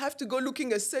you have to go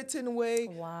looking a certain way.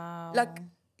 Wow. Like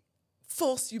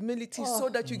false humility so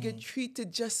that you get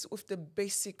treated just with the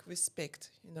basic respect,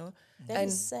 you know. That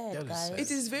is sad, guys.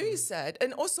 It is very sad.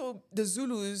 And also the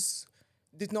Zulus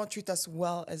did not treat us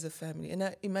well as a family. And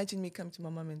I imagine me come to my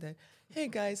mom and dad, hey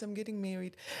guys, I'm getting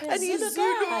married. And he's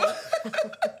Zulu.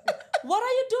 What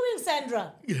are you doing,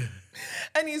 Sandra?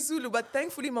 And he's Zulu. But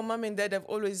thankfully, my mom and dad have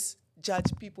always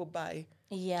judged people by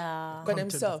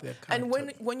themselves. And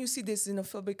when you see these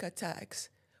xenophobic attacks,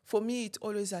 for me, it's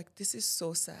always like, this is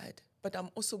so sad. But I'm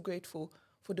also grateful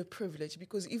for the privilege,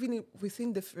 because even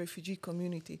within the refugee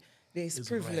community, there's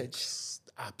privilege. Ranks.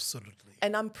 Absolutely.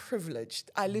 And I'm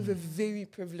privileged. I live a very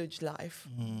privileged life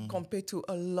compared to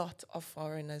a lot of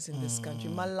foreigners in this country.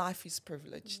 My life is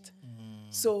privileged.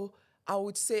 So I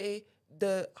would say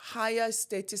the higher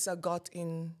status I got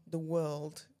in the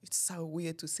world, it's so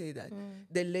weird to say that,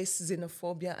 the less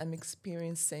xenophobia I'm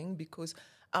experiencing, because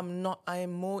I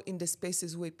am more in the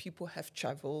spaces where people have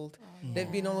traveled. They've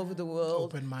been all over the world.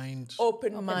 Open-minded.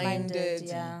 Open-minded.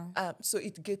 Yeah. So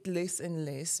it gets less and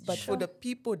less. But for the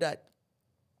people that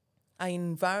are in an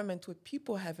environment where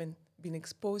people haven't been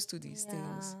exposed to these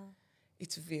things,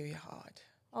 it's very hard.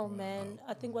 Oh man,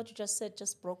 I think what you just said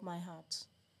just broke my heart.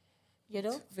 You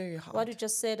know? It's very hard. What you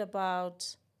just said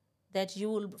about that you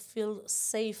will feel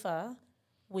safer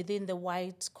within the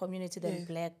white community than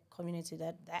black community,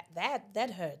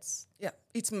 that hurts. Yeah,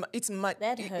 it's much.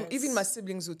 That hurts. Even my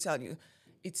siblings will tell you,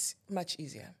 it's much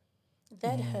easier.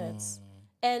 That hurts.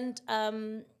 And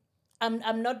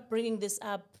I'm not bringing this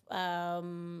up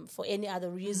for any other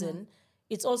reason.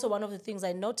 It's also one of the things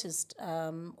I noticed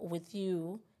with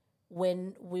you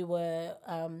when we were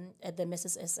at the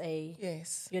Mrs. SA.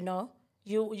 Yes. You know,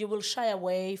 you will shy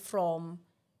away from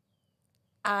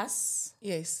us.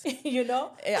 Yes. You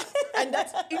know? Yeah. And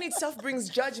that in itself brings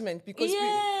judgment because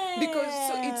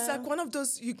so it's like one of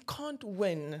those, you can't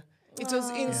win. It was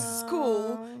in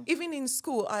school, even in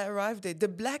school, I arrived there. The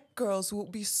black girls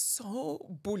would be so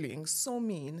bullying, so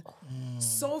mean,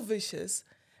 so vicious.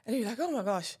 And you're like, oh my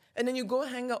gosh. And then you go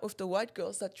hang out with the white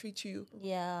girls that treat you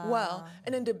well.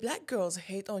 And then the black girls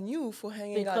hate on you for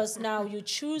hanging out. Because now you're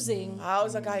choosing. I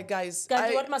was like, guys.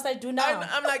 What must I do now?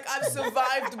 I'm like, I've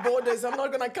survived borders. I'm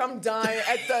not going to come die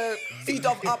at the feet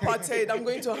of apartheid. I'm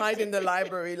going to hide in the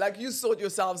library. Like, you sort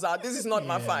yourselves out. This is not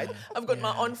my fight. I've got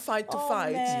my own fight to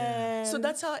fight. Man. So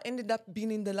that's how I ended up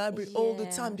being in the library all the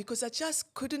time, because I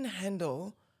just couldn't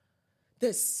handle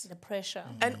this. The pressure.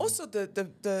 And also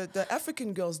the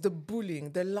African girls, the bullying,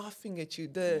 the laughing at you,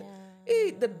 the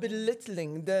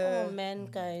belittling, Oh man,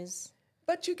 guys.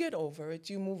 But you get over it,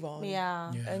 you move on.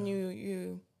 Yeah. And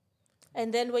you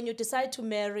And then when you decide to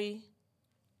marry,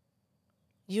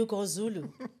 you go Zulu.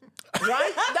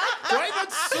 right? Why not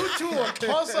Sotho or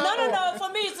Xhosa? No.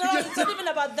 For me, it's not even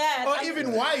about that. Or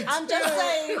even white. I'm just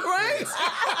saying. Right?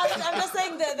 I'm just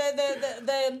saying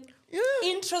the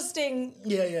interesting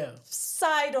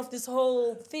side of this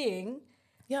whole thing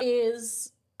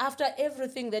is after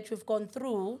everything that you've gone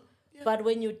through, but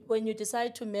when you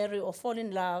decide to marry or fall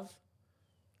in love,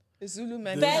 The Zulu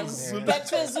man. back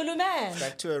to a Zulu man.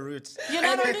 Back to her roots. You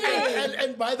know what I mean?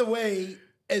 And by the way,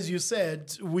 as you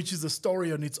said, which is a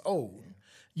story on its own,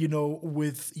 you know,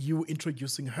 with you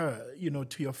introducing her, you know,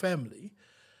 to your family,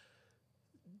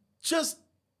 just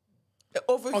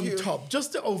Overview. on top,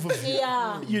 just the overview.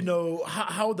 Yeah. You know,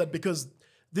 how that, because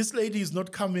this lady is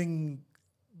not coming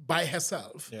by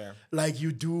herself. Yeah. Like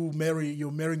you're marrying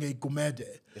a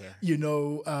Gumede. Yeah. You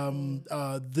know,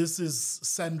 this is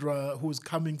Sandra who's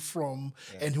coming from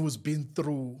and who's been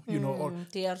through, you know, or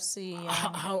DRC. Yeah.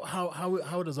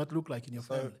 how does that look like in your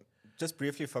family? Just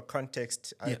briefly for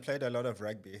context, I played a lot of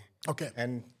rugby. Okay.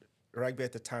 And rugby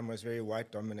at the time was very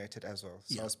white dominated as well.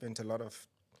 So I spent a lot of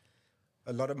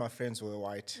my friends were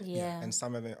white. Yeah. And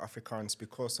some of them Afrikaans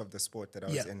because of the sport that I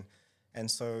was in. And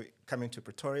so coming to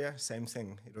Pretoria, same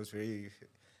thing. It was very...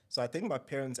 So I think my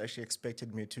parents actually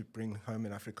expected me to bring home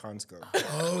an Afrikaans girl.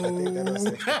 Oh. I think that was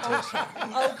the expectation.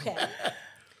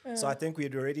 Okay. So I think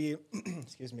we'd already...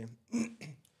 excuse me.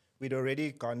 We'd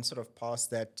already gone sort of past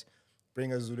that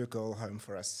bring a Zulu girl home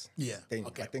for us thing.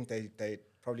 Okay. I think they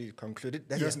probably concluded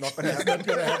that was not going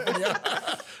to happen.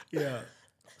 Yeah.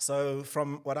 So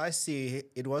from what I see,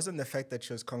 it wasn't the fact that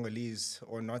she was Congolese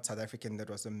or not South African that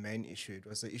was the main issue. It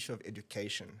was the issue of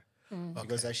education.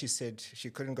 Because as she said,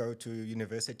 she couldn't go to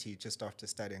university just after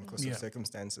studying because of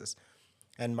circumstances.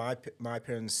 And my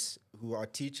parents, who are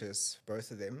teachers, both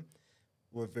of them,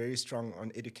 were very strong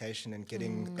on education and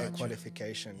getting a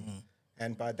qualification.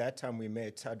 And by that time we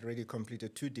met, I'd already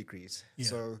completed 2 degrees.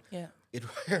 So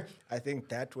I think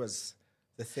that was...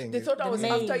 the thing. They thought I was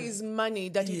main. after his money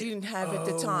that he didn't have at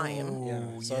the time.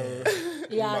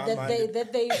 That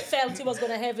they felt he was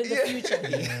going to have in the future.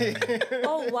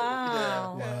 Oh,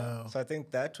 wow. So I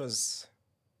think that was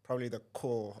probably the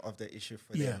core of the issue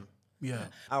for them. Yeah.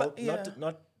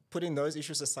 Not putting those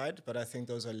issues aside, but I think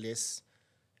those are less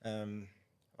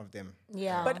of them.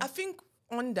 Yeah. But I think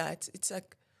on that, it's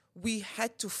like we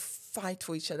had to fight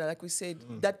for each other. Like we said,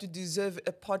 that to deserve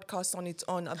a podcast on its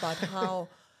own about how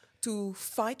to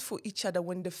fight for each other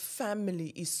when the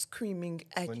family is screaming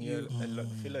at When you. you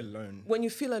feel alone. When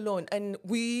you feel alone. And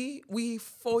we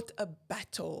fought a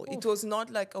battle. It was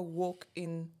not like a walk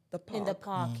in the park. in the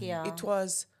park, It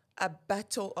was a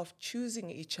battle of choosing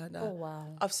each other. Oh, wow.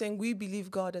 Of saying, we believe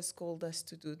God has called us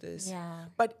to do this. Yeah.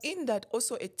 But in that,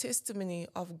 also a testimony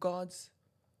of God's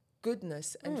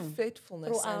goodness and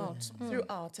faithfulness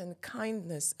Throughout. and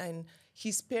kindness, and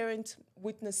his parents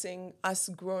witnessing us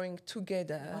growing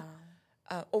together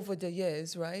over the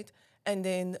years, right? And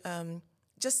then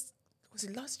was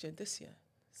it last year, this year?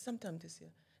 Sometime this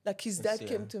year. Like his dad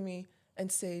came to me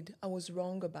and said, I was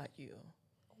wrong about you.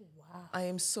 Oh, wow. I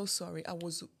am so sorry.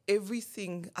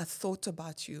 Everything I thought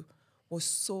about you was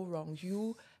so wrong.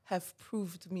 You have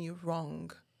proved me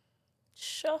wrong.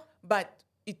 Sure. But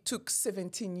it took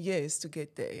 17 years to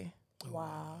get there.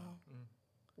 Wow.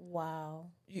 Wow.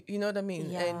 You know what I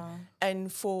mean? Yeah.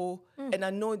 And I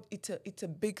know it's a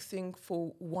big thing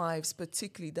for wives,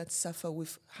 particularly that suffer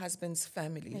with husbands'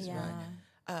 families,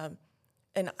 right?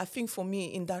 And I think for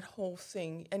me in that whole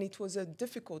thing, and it was a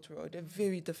difficult road, a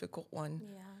very difficult one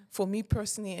for me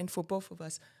personally and for both of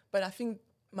us. But I think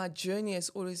my journey has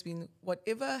always been,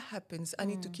 whatever happens, I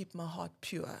need to keep my heart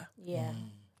pure. Yeah.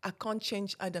 I can't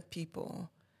change other people.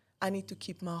 I need to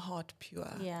keep my heart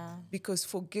pure. Yeah. Because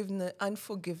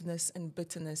unforgiveness and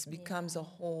bitterness becomes a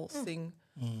whole thing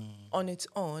on its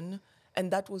own.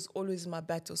 And that was always my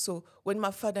battle. So when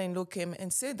my father-in-law came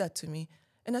and said that to me,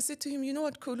 and I said to him, you know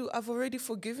what, Kulu, I've already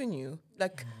forgiven you.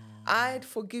 Like, I had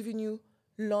forgiven you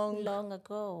long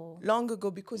ago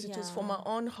because it was for my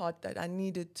own heart that I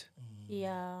needed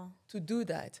to do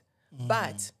that.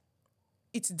 But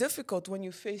it's difficult when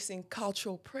you're facing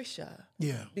cultural pressure.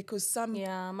 Yeah. Because some...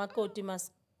 Yeah, Makoti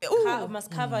must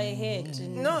cover a head.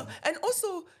 No, and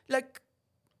also, like,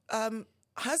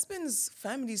 husbands'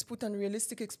 families put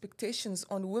unrealistic expectations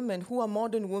on women who are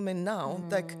modern women now.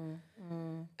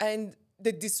 And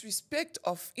the disrespect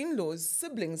of in-laws,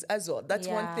 siblings as well. That's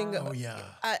one thing. Oh, yeah.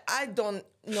 I don't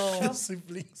know.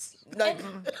 Siblings. Like,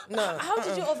 no. How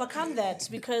did you overcome that?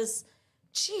 Because,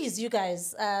 geez, you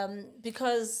guys,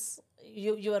 because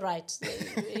you were right.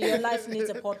 Your life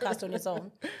needs a podcast on its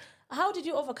own. How did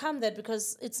you overcome that?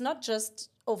 Because it's not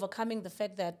just overcoming the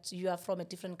fact that you are from a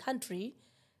different country.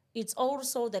 It's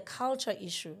also the culture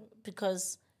issue.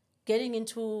 Because getting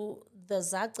into the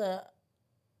Zacas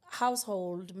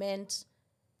household meant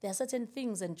there are certain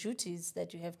things and duties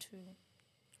that you have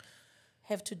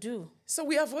to do. So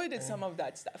we avoided some of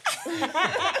that stuff.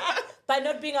 By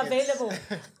not being available.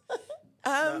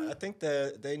 No, I think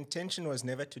the intention was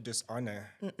never to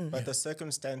dishonor, but the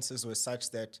circumstances were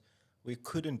such that we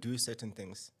couldn't do certain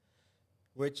things,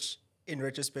 which in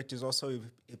retrospect is also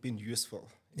been useful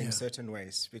in certain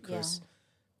ways. Because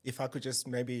if I could just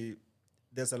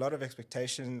there's a lot of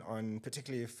expectation on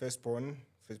particularly firstborn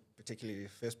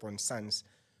sons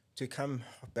to come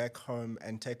back home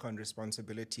and take on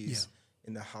responsibilities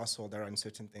in the household around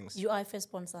certain things. You are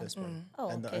firstborn son. Oh,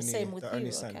 and okay. Same with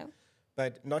you. Son. Okay.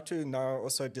 But not to now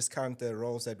also discount the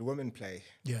roles that women play.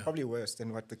 Yeah. Probably worse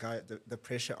than what the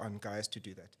pressure on guys to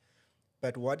do that.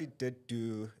 But what it did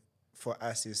do for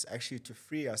us is actually to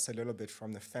free us a little bit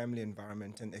from the family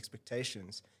environment and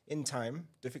expectations in time,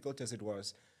 difficult as it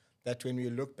was, that when we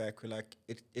look back, we're like,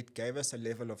 it gave us a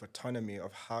level of autonomy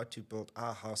of how to build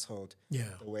our household the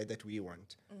way that we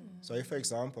want. So if, for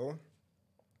example,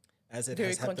 as it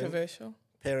has happened, controversial.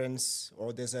 Parents,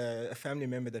 or there's a family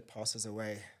member that passes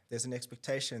away, there's an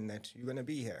expectation that you're going to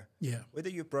be here. Yeah. Whether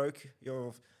you broke,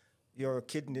 your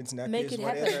kid needs nappies, Make it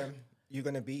whatever, happen. you're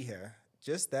going to be here.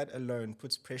 Just that alone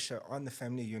puts pressure on the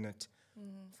family unit,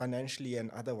 financially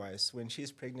and otherwise. When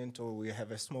she's pregnant or we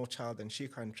have a small child and she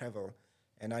can't travel,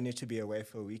 and I need to be away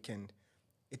for a weekend,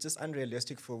 it's just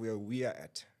unrealistic for where we are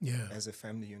at as a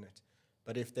family unit.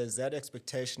 But if there's that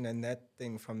expectation and that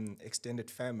thing from extended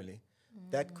family,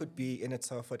 that could be in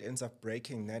itself what ends up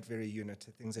breaking that very unit,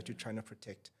 the things that you're trying to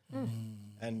protect.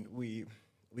 And we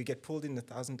get pulled in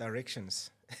 1,000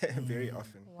 directions very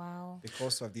often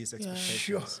because of these expectations.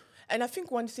 Sure. And I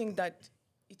think one thing that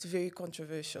it's very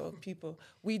controversial,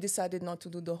 we decided not to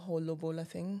do the whole lobola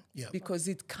thing because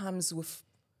it comes with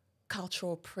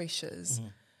cultural pressures.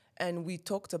 And we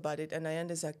talked about it, and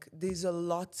Ayanda's like, there's a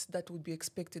lot that would be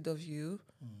expected of you,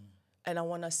 and I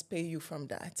want to spare you from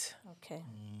that. Okay.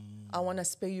 I want to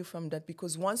spare you from that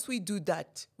because once we do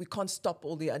that, we can't stop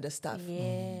all the other stuff.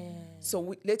 Yeah.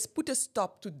 So let's put a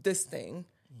stop to this thing.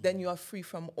 Then you are free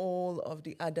from all of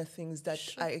the other things that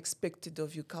I expected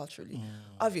of you culturally.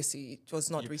 Obviously, it was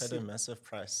not received. You paid a massive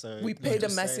price. So We paid a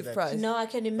massive price. No, I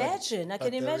can imagine.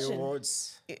 The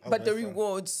rewards But the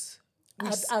rewards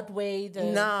outweigh the...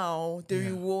 Now, the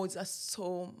rewards are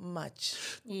so much.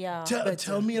 Yeah.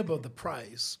 Tell me about the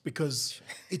price, because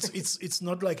it's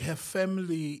not like her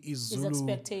family is Zulu. Is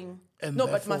expecting... And no,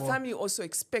 but my family also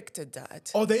expected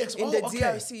that. Oh, they in the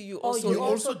DRC, you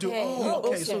also do. Okay. Oh,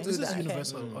 okay. So this is that.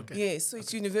 universal. Okay. Yeah, so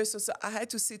it's universal. So I had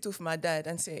to sit with my dad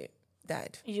and say,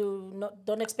 Dad, You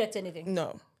don't expect anything.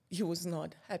 no. he was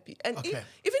not happy. And Okay.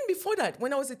 even before that,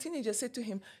 when I was a teenager, I said to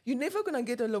him, "You're never going to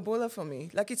get a lobola from me.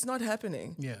 Like, it's not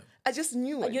happening." Yeah. I just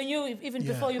knew it. You knew even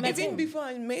Yeah. before you met Even him. before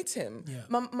I met him. Yeah.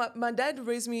 My dad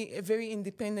raised me a very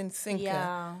independent thinker.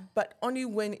 Yeah. But only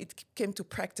when it came to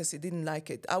practice, he didn't like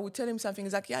it. I would tell him something,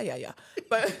 he's like, yeah.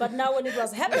 But But now when it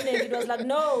was happening, it was like,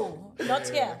 no, not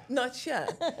here. not sure.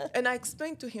 And I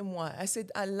explained to him why. I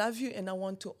said, I love you and I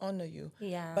want to honor you.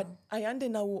 Yeah. But Ayanda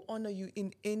and I will honor you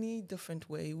in any different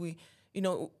way. We,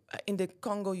 in the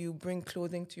Congo, you bring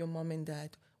clothing to your mom and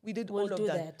dad. We did We'll all of do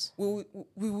that. that.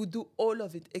 We would do all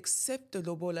of it except the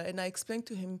lobola. And I explained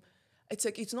to him, it's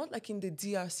like, it's not like in the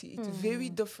DRC. It's very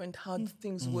different how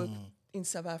things work in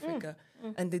South Africa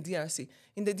and the DRC.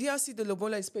 In the DRC, the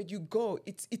lobola is paid, you go.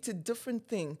 It's a different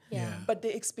thing. Yeah. But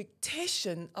the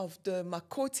expectation of the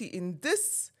Makoti in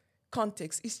this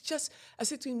context is just, I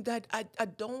said to him, Dad, I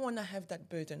don't want to have that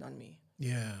burden on me.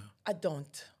 Yeah. I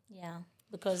don't. Yeah,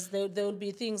 because there will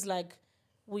be things like,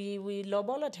 we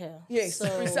lowballered her. Yes, So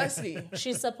precisely.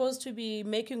 she's supposed to be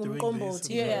making Doing umkomboti this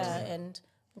here, and and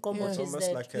umkomboti It's is almost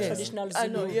the like a- traditional I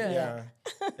Zulu. know, yeah.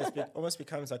 Yeah. Almost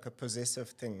becomes like a possessive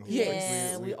thing.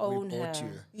 Yes. Yeah, we own bought her.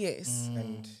 you. Yes.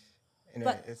 And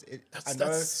But- I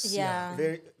know Yeah.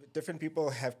 very different people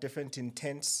have different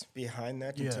intents behind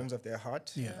that in Yeah. terms of their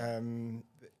heart. Yeah.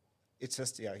 It's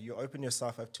just, you open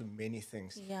yourself up to many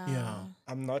things. Yeah.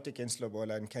 I'm not against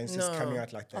lobola in case it's No. coming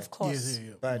out like that. Of course.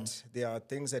 Yeah. But there are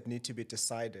things that need to be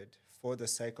decided for the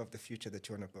sake of the future that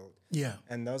you want to build. Yeah.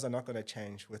 And those are not going to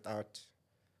change without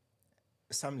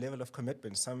some level of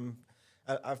commitment.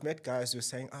 I've met guys who are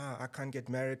saying, I can't get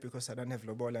married because I don't have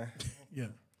lobola. Yeah.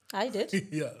 I did.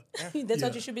 Yeah. That's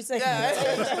what you should be saying.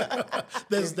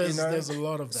 There's You know, there's a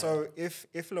lot of that. So if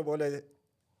lobola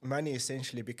money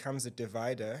essentially becomes a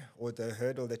divider or the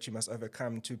hurdle that you must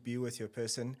overcome to be with your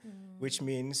person, which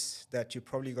means that you're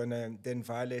probably going to then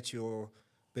violate your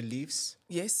beliefs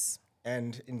Yes.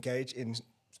 and engage in,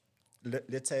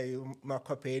 let's say,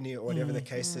 makopeni or whatever the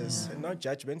case is. And no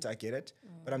judgment, I get it.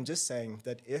 But I'm just saying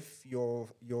that if your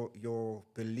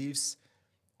beliefs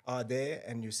are there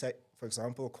and you say, for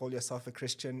example, call yourself a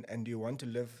Christian and you want to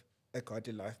live a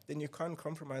godly life, then you can't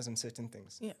compromise on certain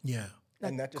things. Yeah. Yeah.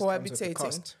 And that just Like comes with a cohabitating.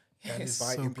 cost. Yes. And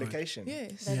by So good. implication.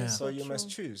 Yes. Yeah. So you must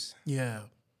choose. Yeah.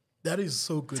 That is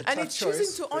so good. And tough it's choosing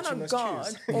choice, to but you honor must God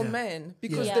choose. or Yeah. man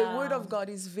because Yeah. the word of God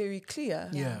is very clear.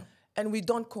 Yeah. And we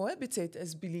don't cohabitate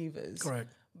as believers.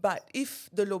 Correct. But if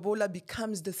the lobola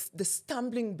becomes the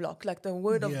stumbling block, like the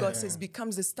word of God Yeah. says,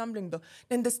 becomes the stumbling block,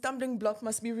 then the stumbling block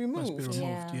must be removed. Must be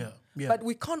removed. Yeah. Yeah. Yeah. But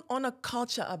we can't honor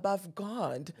culture above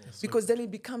God because then it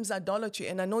becomes idolatry.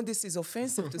 And I know this is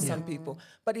offensive to some people,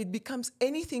 but it becomes,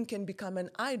 anything can become an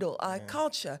idol. Our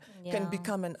culture can Yeah.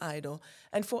 become an idol.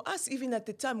 And for us, even at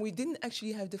the time, we didn't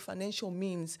actually have the financial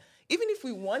means. Even if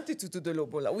we wanted to do the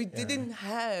lobola, we didn't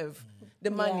have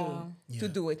the money to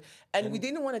do it. And we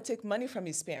didn't want to take money from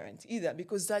his parents either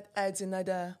because that adds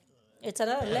another, It's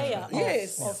another layer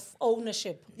Yes. of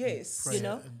ownership. yes. Pressure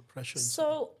know? and pressure.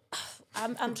 So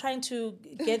I'm trying to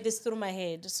get this through my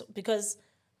head because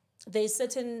there's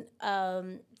certain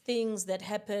things that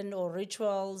happen or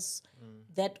rituals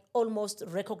that almost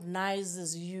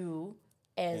recognizes you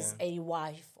as a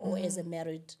wife or as a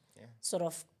married sort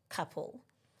of couple.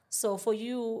 So for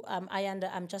you, Ayanda,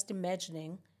 I'm just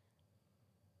imagining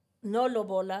no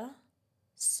lobola.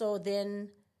 So then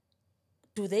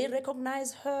do they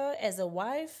recognize her as a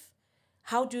wife?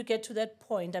 How do you get to that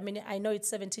point? I mean, I know it's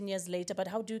 17 years later, but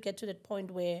how do you get to that point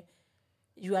where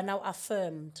you are now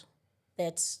affirmed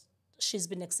that she's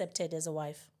been accepted as a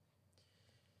wife?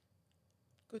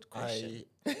 Good question.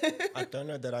 I don't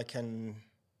know that I can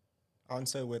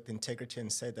answer with integrity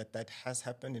and say that has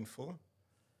happened in full.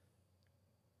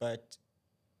 But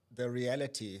the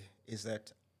reality is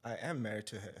that I am married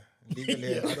to her,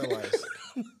 legally and otherwise.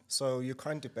 So you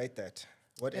can't debate that.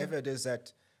 Whatever it is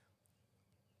that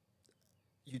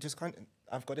you just can't.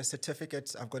 I've got a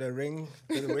certificate, I've got a ring,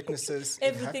 the witnesses.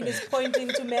 Everything is pointing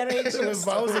to marriage. The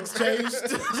vows exchanged.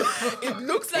 It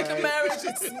looks like a marriage.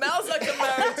 It smells like a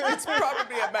marriage. It's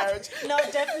probably a marriage. No,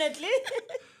 definitely.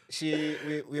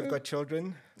 We've got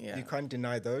children. Yeah. You can't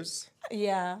deny those.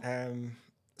 Yeah.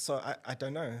 So I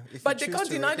don't know. If But you they choose can't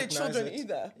to deny the recognize children it,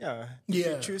 either. Yeah. Yeah.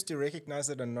 If you choose to recognize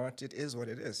it or not, it is what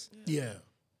it is. Yeah,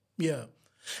 yeah,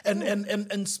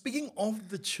 and speaking of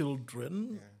the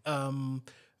children,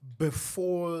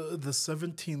 before the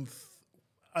 17th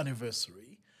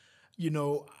anniversary, you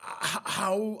know,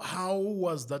 how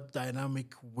was that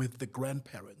dynamic with the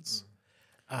grandparents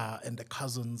and the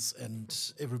cousins and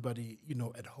everybody, you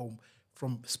know, at home,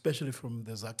 especially from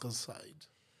the Zacas side?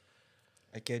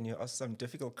 Again, you asked some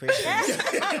difficult questions,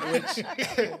 which,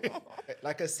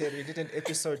 like I said, we did an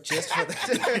episode just for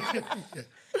that.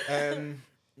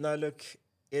 No, look,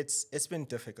 it's been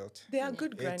difficult. They are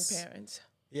good grandparents.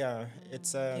 Yeah,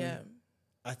 it's.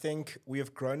 I think we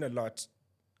have grown a lot,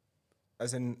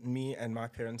 as in me and my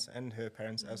parents and her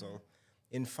parents as well,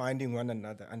 in finding one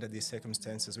another under these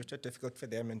circumstances, which are difficult for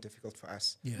them and difficult for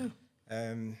us. Yeah.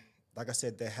 Like I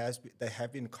said, there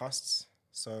have been costs.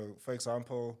 So, for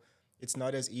example, it's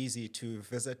not as easy to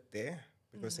visit there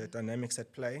because there are dynamics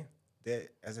at play there,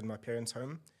 as in my parents'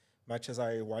 home. Much as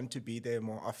I want to be there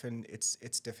more often, it's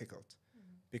difficult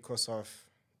because of,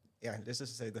 let's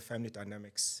just say the family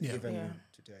dynamics even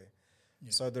today. Yeah.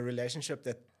 So the relationship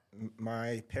that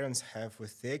my parents have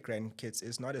with their grandkids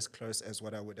is not as close as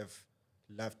what I would have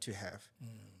loved to have.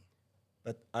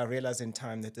 But I realize in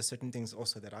time that there's certain things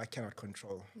also that I cannot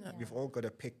control. No. We've all got to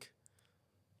pick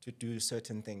to do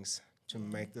certain things to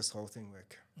make this whole thing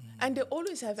work. And they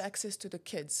always have access to the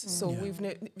kids. So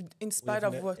in spite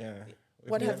of what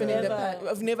happened in the past,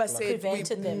 I've never said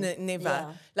prevented them. Never.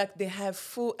 Yeah. Like they have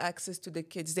full access to the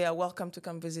kids. They are welcome to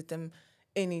come visit them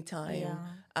anytime.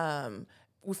 Yeah.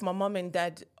 With my mom and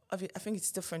dad, I think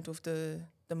it's different with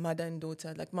the mother and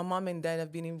daughter. Like my mom and dad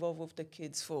have been involved with the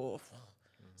kids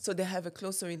so they have a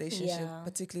closer relationship,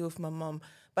 particularly with my mom.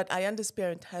 But Ayanda's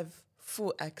parents have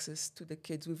full access to the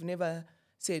kids. We've never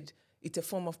said it's a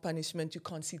form of punishment. You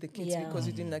can't see the kids because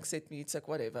you didn't accept me. It's like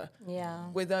whatever. Yeah.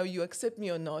 Whether you accept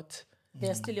me or not,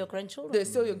 they're still your grandchildren. They're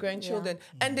still your grandchildren.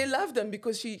 Yeah. And they love them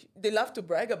because they love to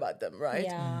brag about them, right?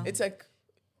 Yeah. It's like,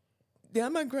 they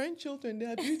are my grandchildren. They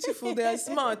are beautiful. They are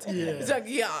smart. Yeah. It's like,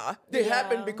 they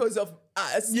happen because of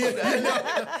us.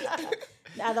 Yeah.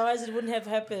 Otherwise, it wouldn't have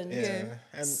happened. Yeah.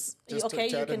 And just to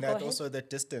add on that, also the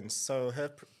distance. So her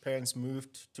parents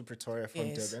moved to Pretoria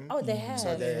from Durban. Oh, they have.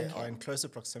 So they are in closer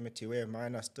proximity, where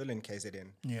mine are still in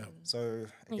KZN. Yeah. So,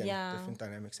 again, different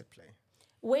dynamics at play.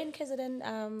 Where in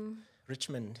KZN?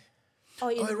 Richmond. Oh,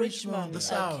 in Richmond. The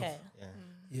South. Okay.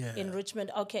 Yeah. In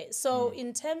Richmond. Okay. So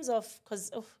in terms of,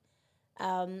 because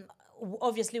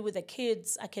obviously with the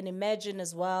kids, I can imagine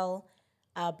as well,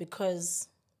 because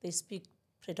they speak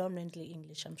predominantly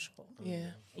English, I'm sure.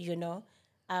 Yeah. You know,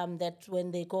 that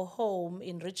when they go home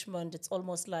in Richmond, it's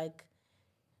almost like,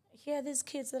 these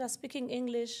kids that are speaking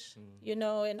English, you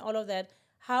know, and all of that.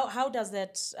 How does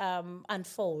that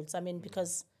unfold? I mean,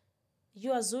 because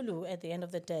you are Zulu at the end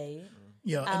of the day.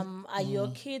 Yeah. Are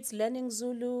your kids learning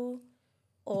Zulu,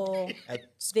 or at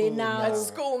school now? At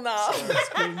school now.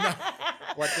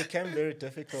 What became very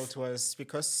difficult was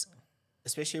because,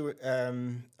 especially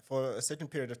for a certain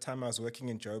period of time, I was working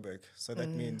in Joburg. So that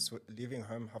means leaving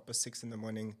home 6:30 in the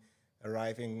morning,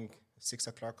 arriving 6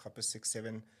 o'clock, 6:30,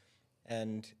 7,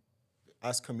 and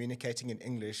us communicating in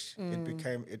English. It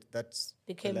became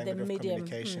the language of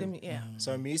communication.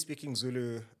 So me speaking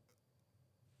Zulu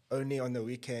only on the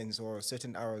weekends or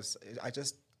certain hours, I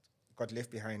just got left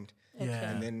behind. Okay. Yeah.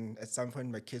 And then at some point,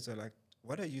 my kids were like,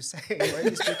 "What are you saying? Why are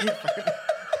you speaking?"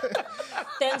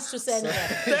 Thanks to Sandra.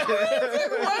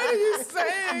 What are you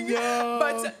saying? Yeah.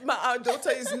 But our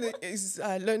daughter is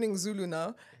learning Zulu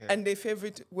now, and their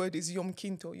favorite word is Yom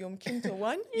Kinto. Yom Kinto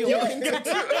 1, Yom Kinto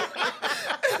 2.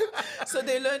 So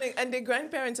they're learning, and their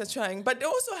grandparents are trying. But they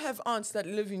also have aunts that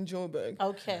live in Joburg.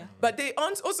 Okay. But their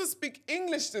aunts also speak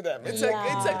English to them. It's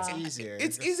like easier.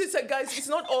 It's easy. It's like, guys, it's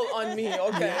not all on me,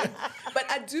 okay? But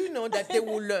I do know that they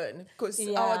will learn, because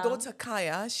our daughter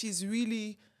Kaya, she's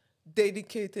really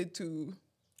dedicated to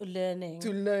learning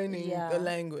the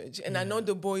language, and I know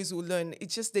the boys will learn.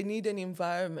 It's just they need an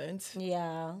environment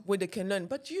where they can learn.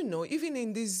 But you know, even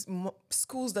in these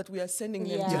schools that we are sending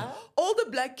them to, all the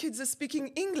black kids are speaking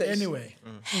English anyway.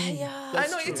 I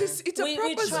know true. It's a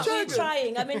proper struggle. We're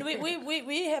trying. I mean,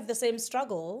 we have the same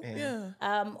struggle.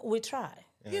 We try.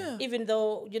 Even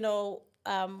though, you know,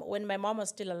 when my mom was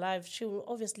still alive, she will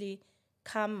obviously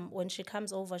when she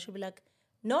comes over, she'll be like,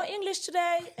 "No English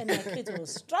today," and my kids will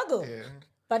struggle.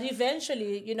 But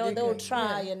eventually, you know, they'll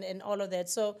try and all of that.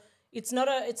 So it's not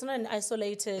an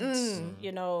isolated,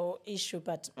 you know, issue.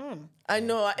 But I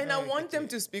know, and I want them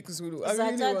to speak Zulu.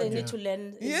 They need to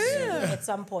learn Zulu at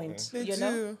some point. They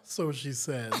know. So she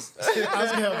says.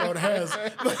 Ask her about hers.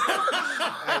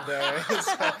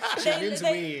 She means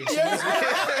we.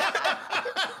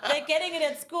 They're getting it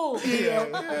at school.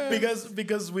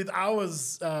 Because with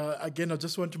ours, again, I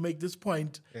just want to make this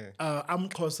point. I'm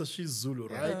closer. She's Zulu,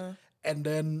 right? And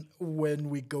then when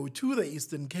we go to the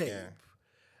Eastern Cape,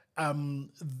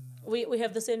 We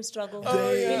have the same struggle.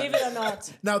 Believe it or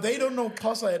not. Now, they don't know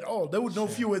Xhosa at all. They would know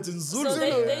few words in Zulu. So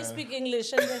they speak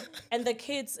English, and the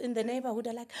kids in the neighborhood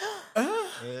are like,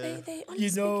 they only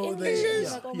speak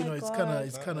English. Like, oh my God.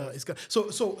 it's kind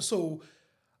of. So,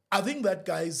 I think that,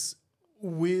 guys,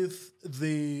 with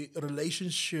the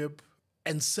relationship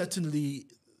and certainly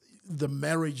the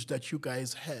marriage that you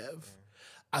guys have,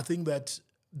 I think that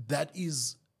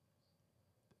is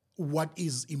what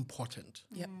is important.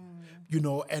 Yeah.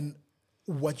 And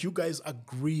what you guys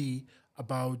agree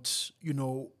about,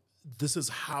 this is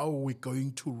how we're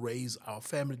going to raise our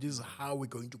family, this is how we're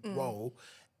going to grow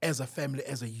as a family,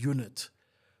 as a unit.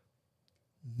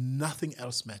 Nothing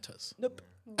else matters. Nope.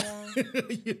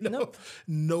 Yeah.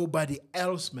 Nobody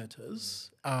else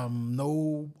matters.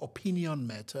 No opinion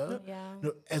matter. Yeah.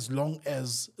 As long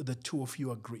as the two of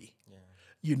you agree.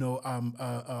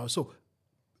 So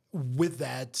with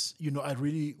that, I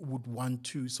really would want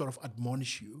to sort of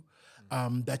admonish you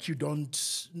that you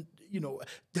don't,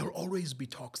 there'll always be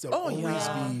talks. There'll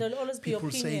always be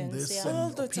people saying this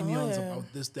and opinions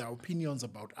about this. There are opinions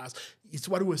about us. It's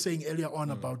what we were saying earlier on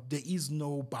about there is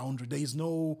no boundary. There is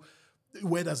no,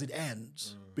 where does it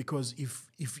end? Because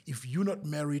if you're not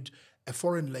married, a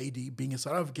foreign lady being a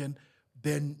South African,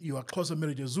 then you are closer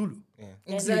married to Zulu. Yeah.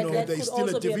 Exactly. There's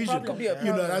still a division.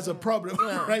 That's a problem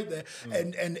right there.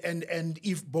 And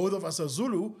if both of us are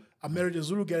Zulu, I'm married a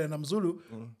Zulu girl and I'm Zulu,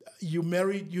 you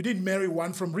didn't marry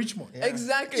one from Richmond. Yeah.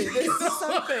 Exactly. There's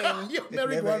something. You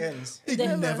married one. Ends. It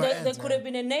never ends. There could have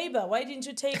been a neighbor. Why didn't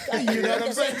you take you know what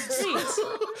I'm saying? Street?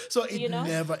 So it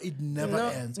never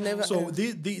ends. So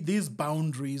these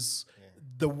boundaries,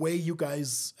 the way you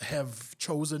guys have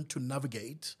chosen to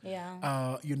navigate,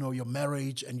 your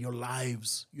marriage and your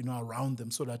lives, around them,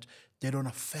 so that they don't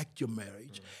affect your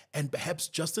marriage. And perhaps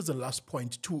just as a last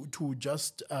point, to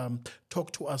just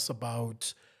talk to us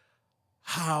about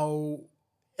how,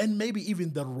 and maybe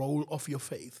even the role of your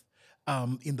faith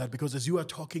in that, because as you are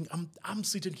talking, I'm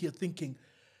sitting here thinking,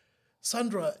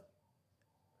 Sandra,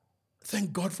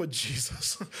 thank God for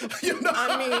Jesus. If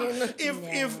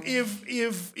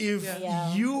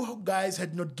you guys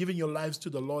had not given your lives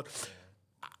to the Lord,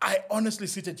 I honestly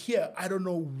seated here, I don't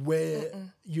know where,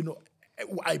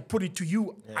 I put it to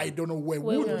you, I don't know where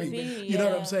we would be. You know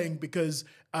what I'm saying? Because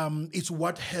it's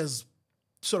what has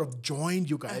sort of joined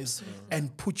you guys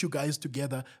and put you guys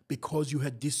together, because you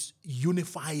had this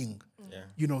unifying,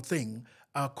 thing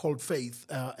called faith,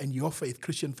 and your faith,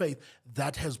 Christian faith,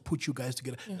 that has put you guys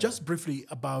together. Just briefly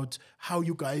about how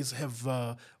you guys have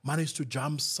managed to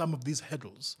jump some of these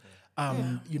hurdles,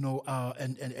 and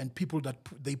people that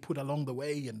they put along the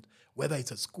way, and whether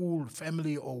it's a school,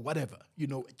 family, or whatever,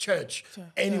 church,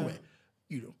 anywhere,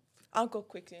 I'll go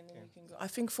quickly and then we can go. I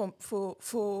think for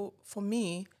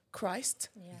me, Christ,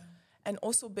 and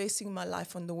also basing my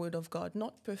life on the Word of God,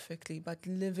 not perfectly, but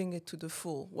living it to the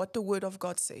full. What the Word of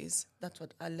God says, that's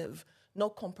what I live.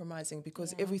 Not compromising,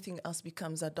 because everything else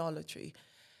becomes idolatry.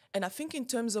 And I think in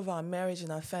terms of our marriage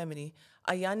and our family,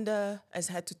 Ayanda has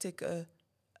had to take a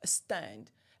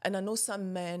stand. And I know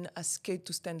some men are scared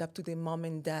to stand up to their mom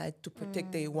and dad to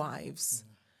protect their wives.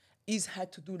 He's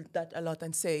had to do that a lot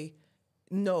and say,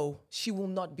 no, she will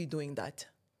not be doing that.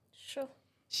 Sure.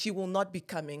 She will not be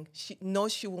coming. She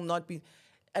will not be,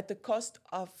 at the cost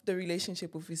of the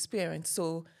relationship with his parents.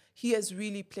 So he has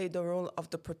really played the role of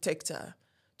the protector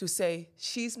to say,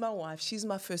 she's my wife, she's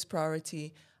my first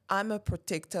priority. I'm a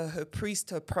protector, her priest,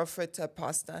 her prophet, her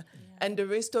pastor. Yeah. And the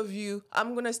rest of you,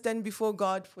 I'm going to stand before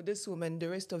God for this woman. The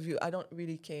rest of you, I don't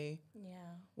really care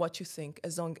what you think,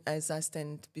 as long as I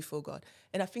stand before God.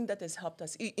 And I think that has helped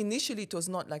us. Initially, it was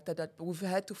not like that, but we've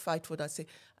had to fight for that. Say,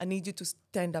 I need you to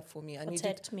stand up for me. I need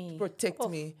you to protect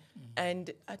me.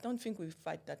 And I don't think we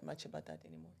fight that much about that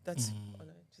anymore. That's all I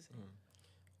have to say.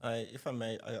 If I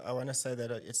may, I want to say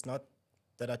that it's not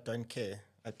that I don't care.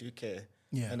 I do care.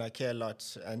 Yeah. And I care a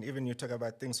lot. And even you talk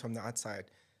about things from the outside,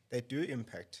 they do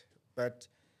impact. But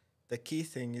the key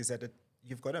thing is that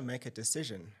you've got to make a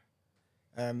decision.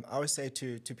 I always say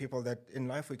to people that in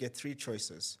life we get three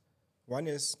choices. One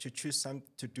is to choose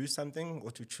to do something,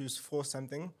 or to choose for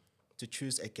something, to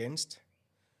choose against,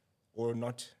 or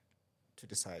not to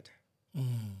decide.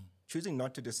 Choosing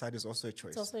not to decide is also a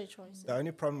choice. It's also a choice. The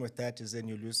only problem with that is then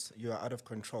you are out of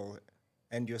control,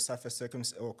 and you suffer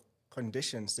or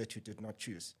conditions that you did not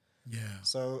choose. Yeah.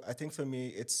 So I think for me,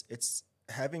 it's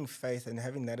having faith, and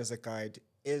having that as a guide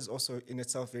is also in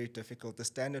itself very difficult. The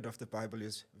standard of the Bible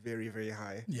is very, very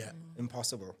high. Yeah.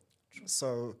 Impossible.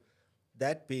 So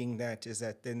that being that is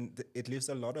that then it leaves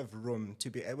a lot of room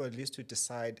to be able at least to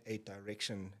decide a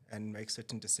direction and make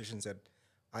certain decisions that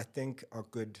I think are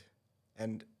good.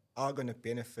 And are going to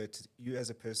benefit you as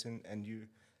a person and you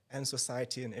and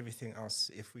society and everything else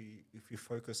if we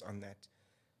focus on that.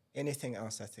 Anything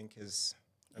else, I think, is...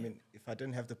 I mean, if I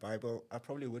didn't have the Bible, I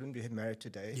probably wouldn't be married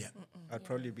today. Yeah. I'd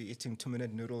probably be eating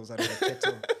 2-minute noodles out of a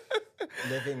kettle,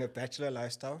 living a bachelor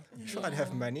lifestyle. Sure, I'd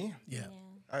have money. Yeah.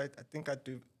 I think I'd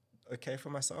do okay for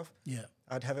myself. Yeah.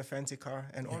 I'd have a fancy car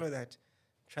and all of that,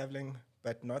 traveling,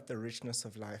 but not the richness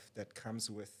of life that comes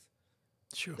with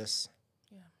Sure. this.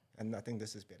 Yeah. And I think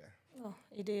this is better. Oh,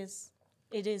 it is.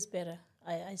 It is better.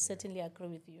 I certainly agree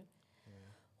with you.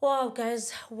 Wow,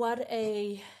 guys, what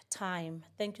a time.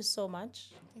 Thank you so much.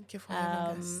 Thank you for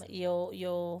having us.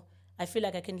 I feel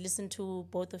like I can listen to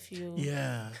both of you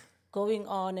Yeah. going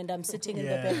on, and I'm sitting in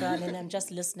the Yeah. background and I'm just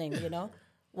listening,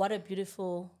 What a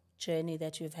beautiful journey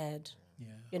that you've had.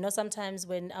 Yeah. Sometimes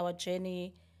when our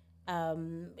journey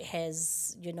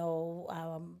has,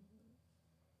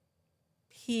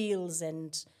 hills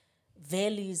and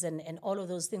valleys and all of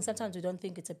those things, sometimes we don't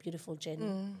think it's a beautiful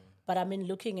journey. But I mean,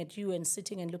 looking at you and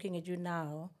sitting and looking at you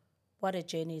now, what a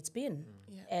journey it's been.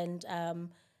 Yeah. And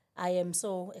I am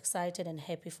so excited and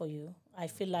happy for you. I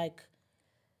feel like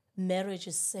marriage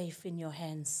is safe in your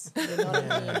hands. You know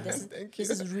what I mean? This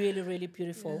is really, really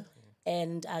beautiful. Yeah.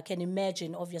 And I can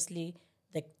imagine, obviously,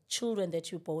 the children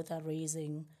that you both are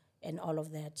raising and all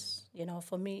of that.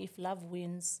 For me, if love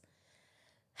wins,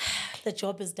 the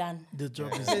job is done. The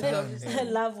job is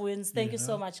done. Love wins. Thank you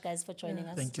so much, guys, for joining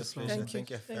us. Thank you so much. Thank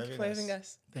you for having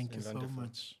us. Thank you It's so been wonderful.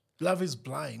 much. Love is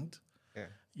blind, Yeah.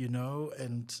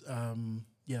 and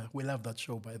we love that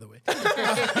show, by the way.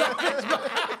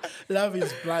 Love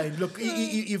is blind. Look,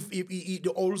 if it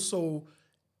also,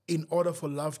 in order for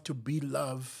love to be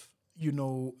love,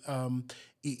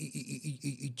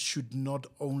 it should not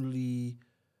only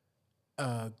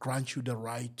grant you the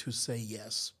right to say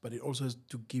yes, but it also has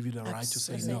to give you the right to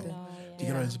say no. Absolutely. Do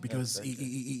you get what I'm saying? Because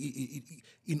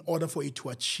in order for it to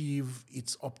achieve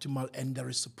its optimal and the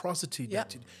reciprocity,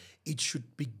 that it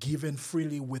should be given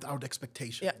freely without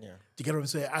expectation. Yeah. Do you get what I'm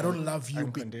saying? I don't love you.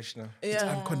 Unconditional. It's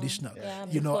unconditional. Yeah, I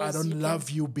because don't you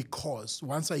love you because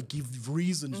once I give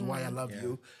reasons why I love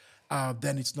you,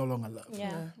 then it's no longer love.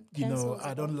 Yeah.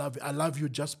 I don't love you. I love you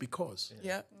just because.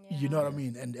 Yeah. You know what I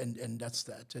mean? And that's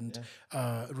that. And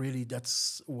really,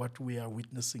 that's what we are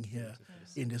witnessing here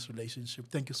in this relationship.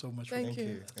 Thank you so much. Thank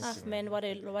you. Man, what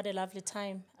a lovely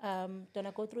time. Don't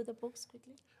I go through the books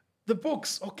quickly? The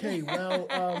books. Okay.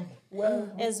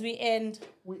 Well, As we end.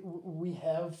 we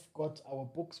have got our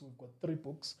books. We've got 3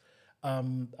 books.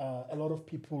 A lot of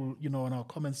people, in our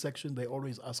comment section, they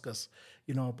always ask us,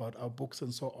 about our books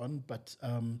and so on. But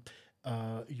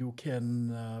you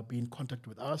can be in contact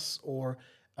with us, or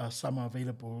some are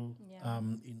available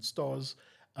in stores.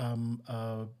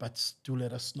 But do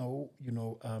let us know.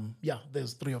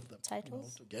 There's 3 of them.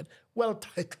 Titles? To get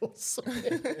titles.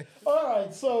 All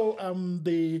right. So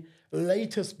the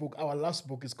latest book, our last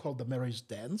book, is called The Marriage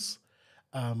Dance.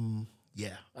 I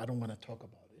don't want to talk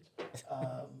about it.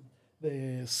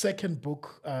 The second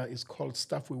book is called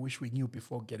Stuff We Wish We Knew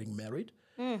Before Getting Married.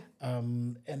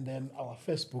 And then our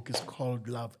first book is called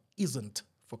Love Isn't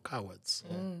for Cowards.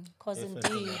 Because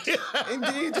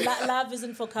indeed, love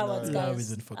isn't for cowards, guys. Love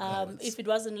isn't for cowards. If it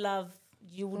wasn't love,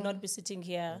 you would not be sitting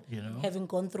here having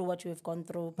gone through what you have gone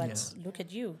through. But look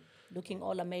at you, looking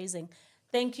all amazing.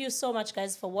 Thank you so much,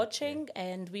 guys, for watching.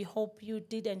 And we hope you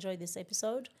did enjoy this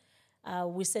episode.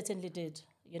 We certainly did.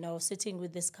 Sitting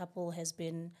with this couple has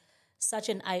been such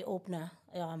an eye-opener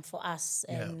for us.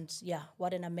 And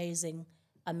what an amazing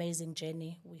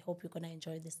journey. We hope you're going to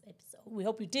enjoy this episode. We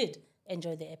hope you did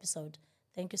enjoy the episode.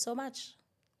 Thank you so much.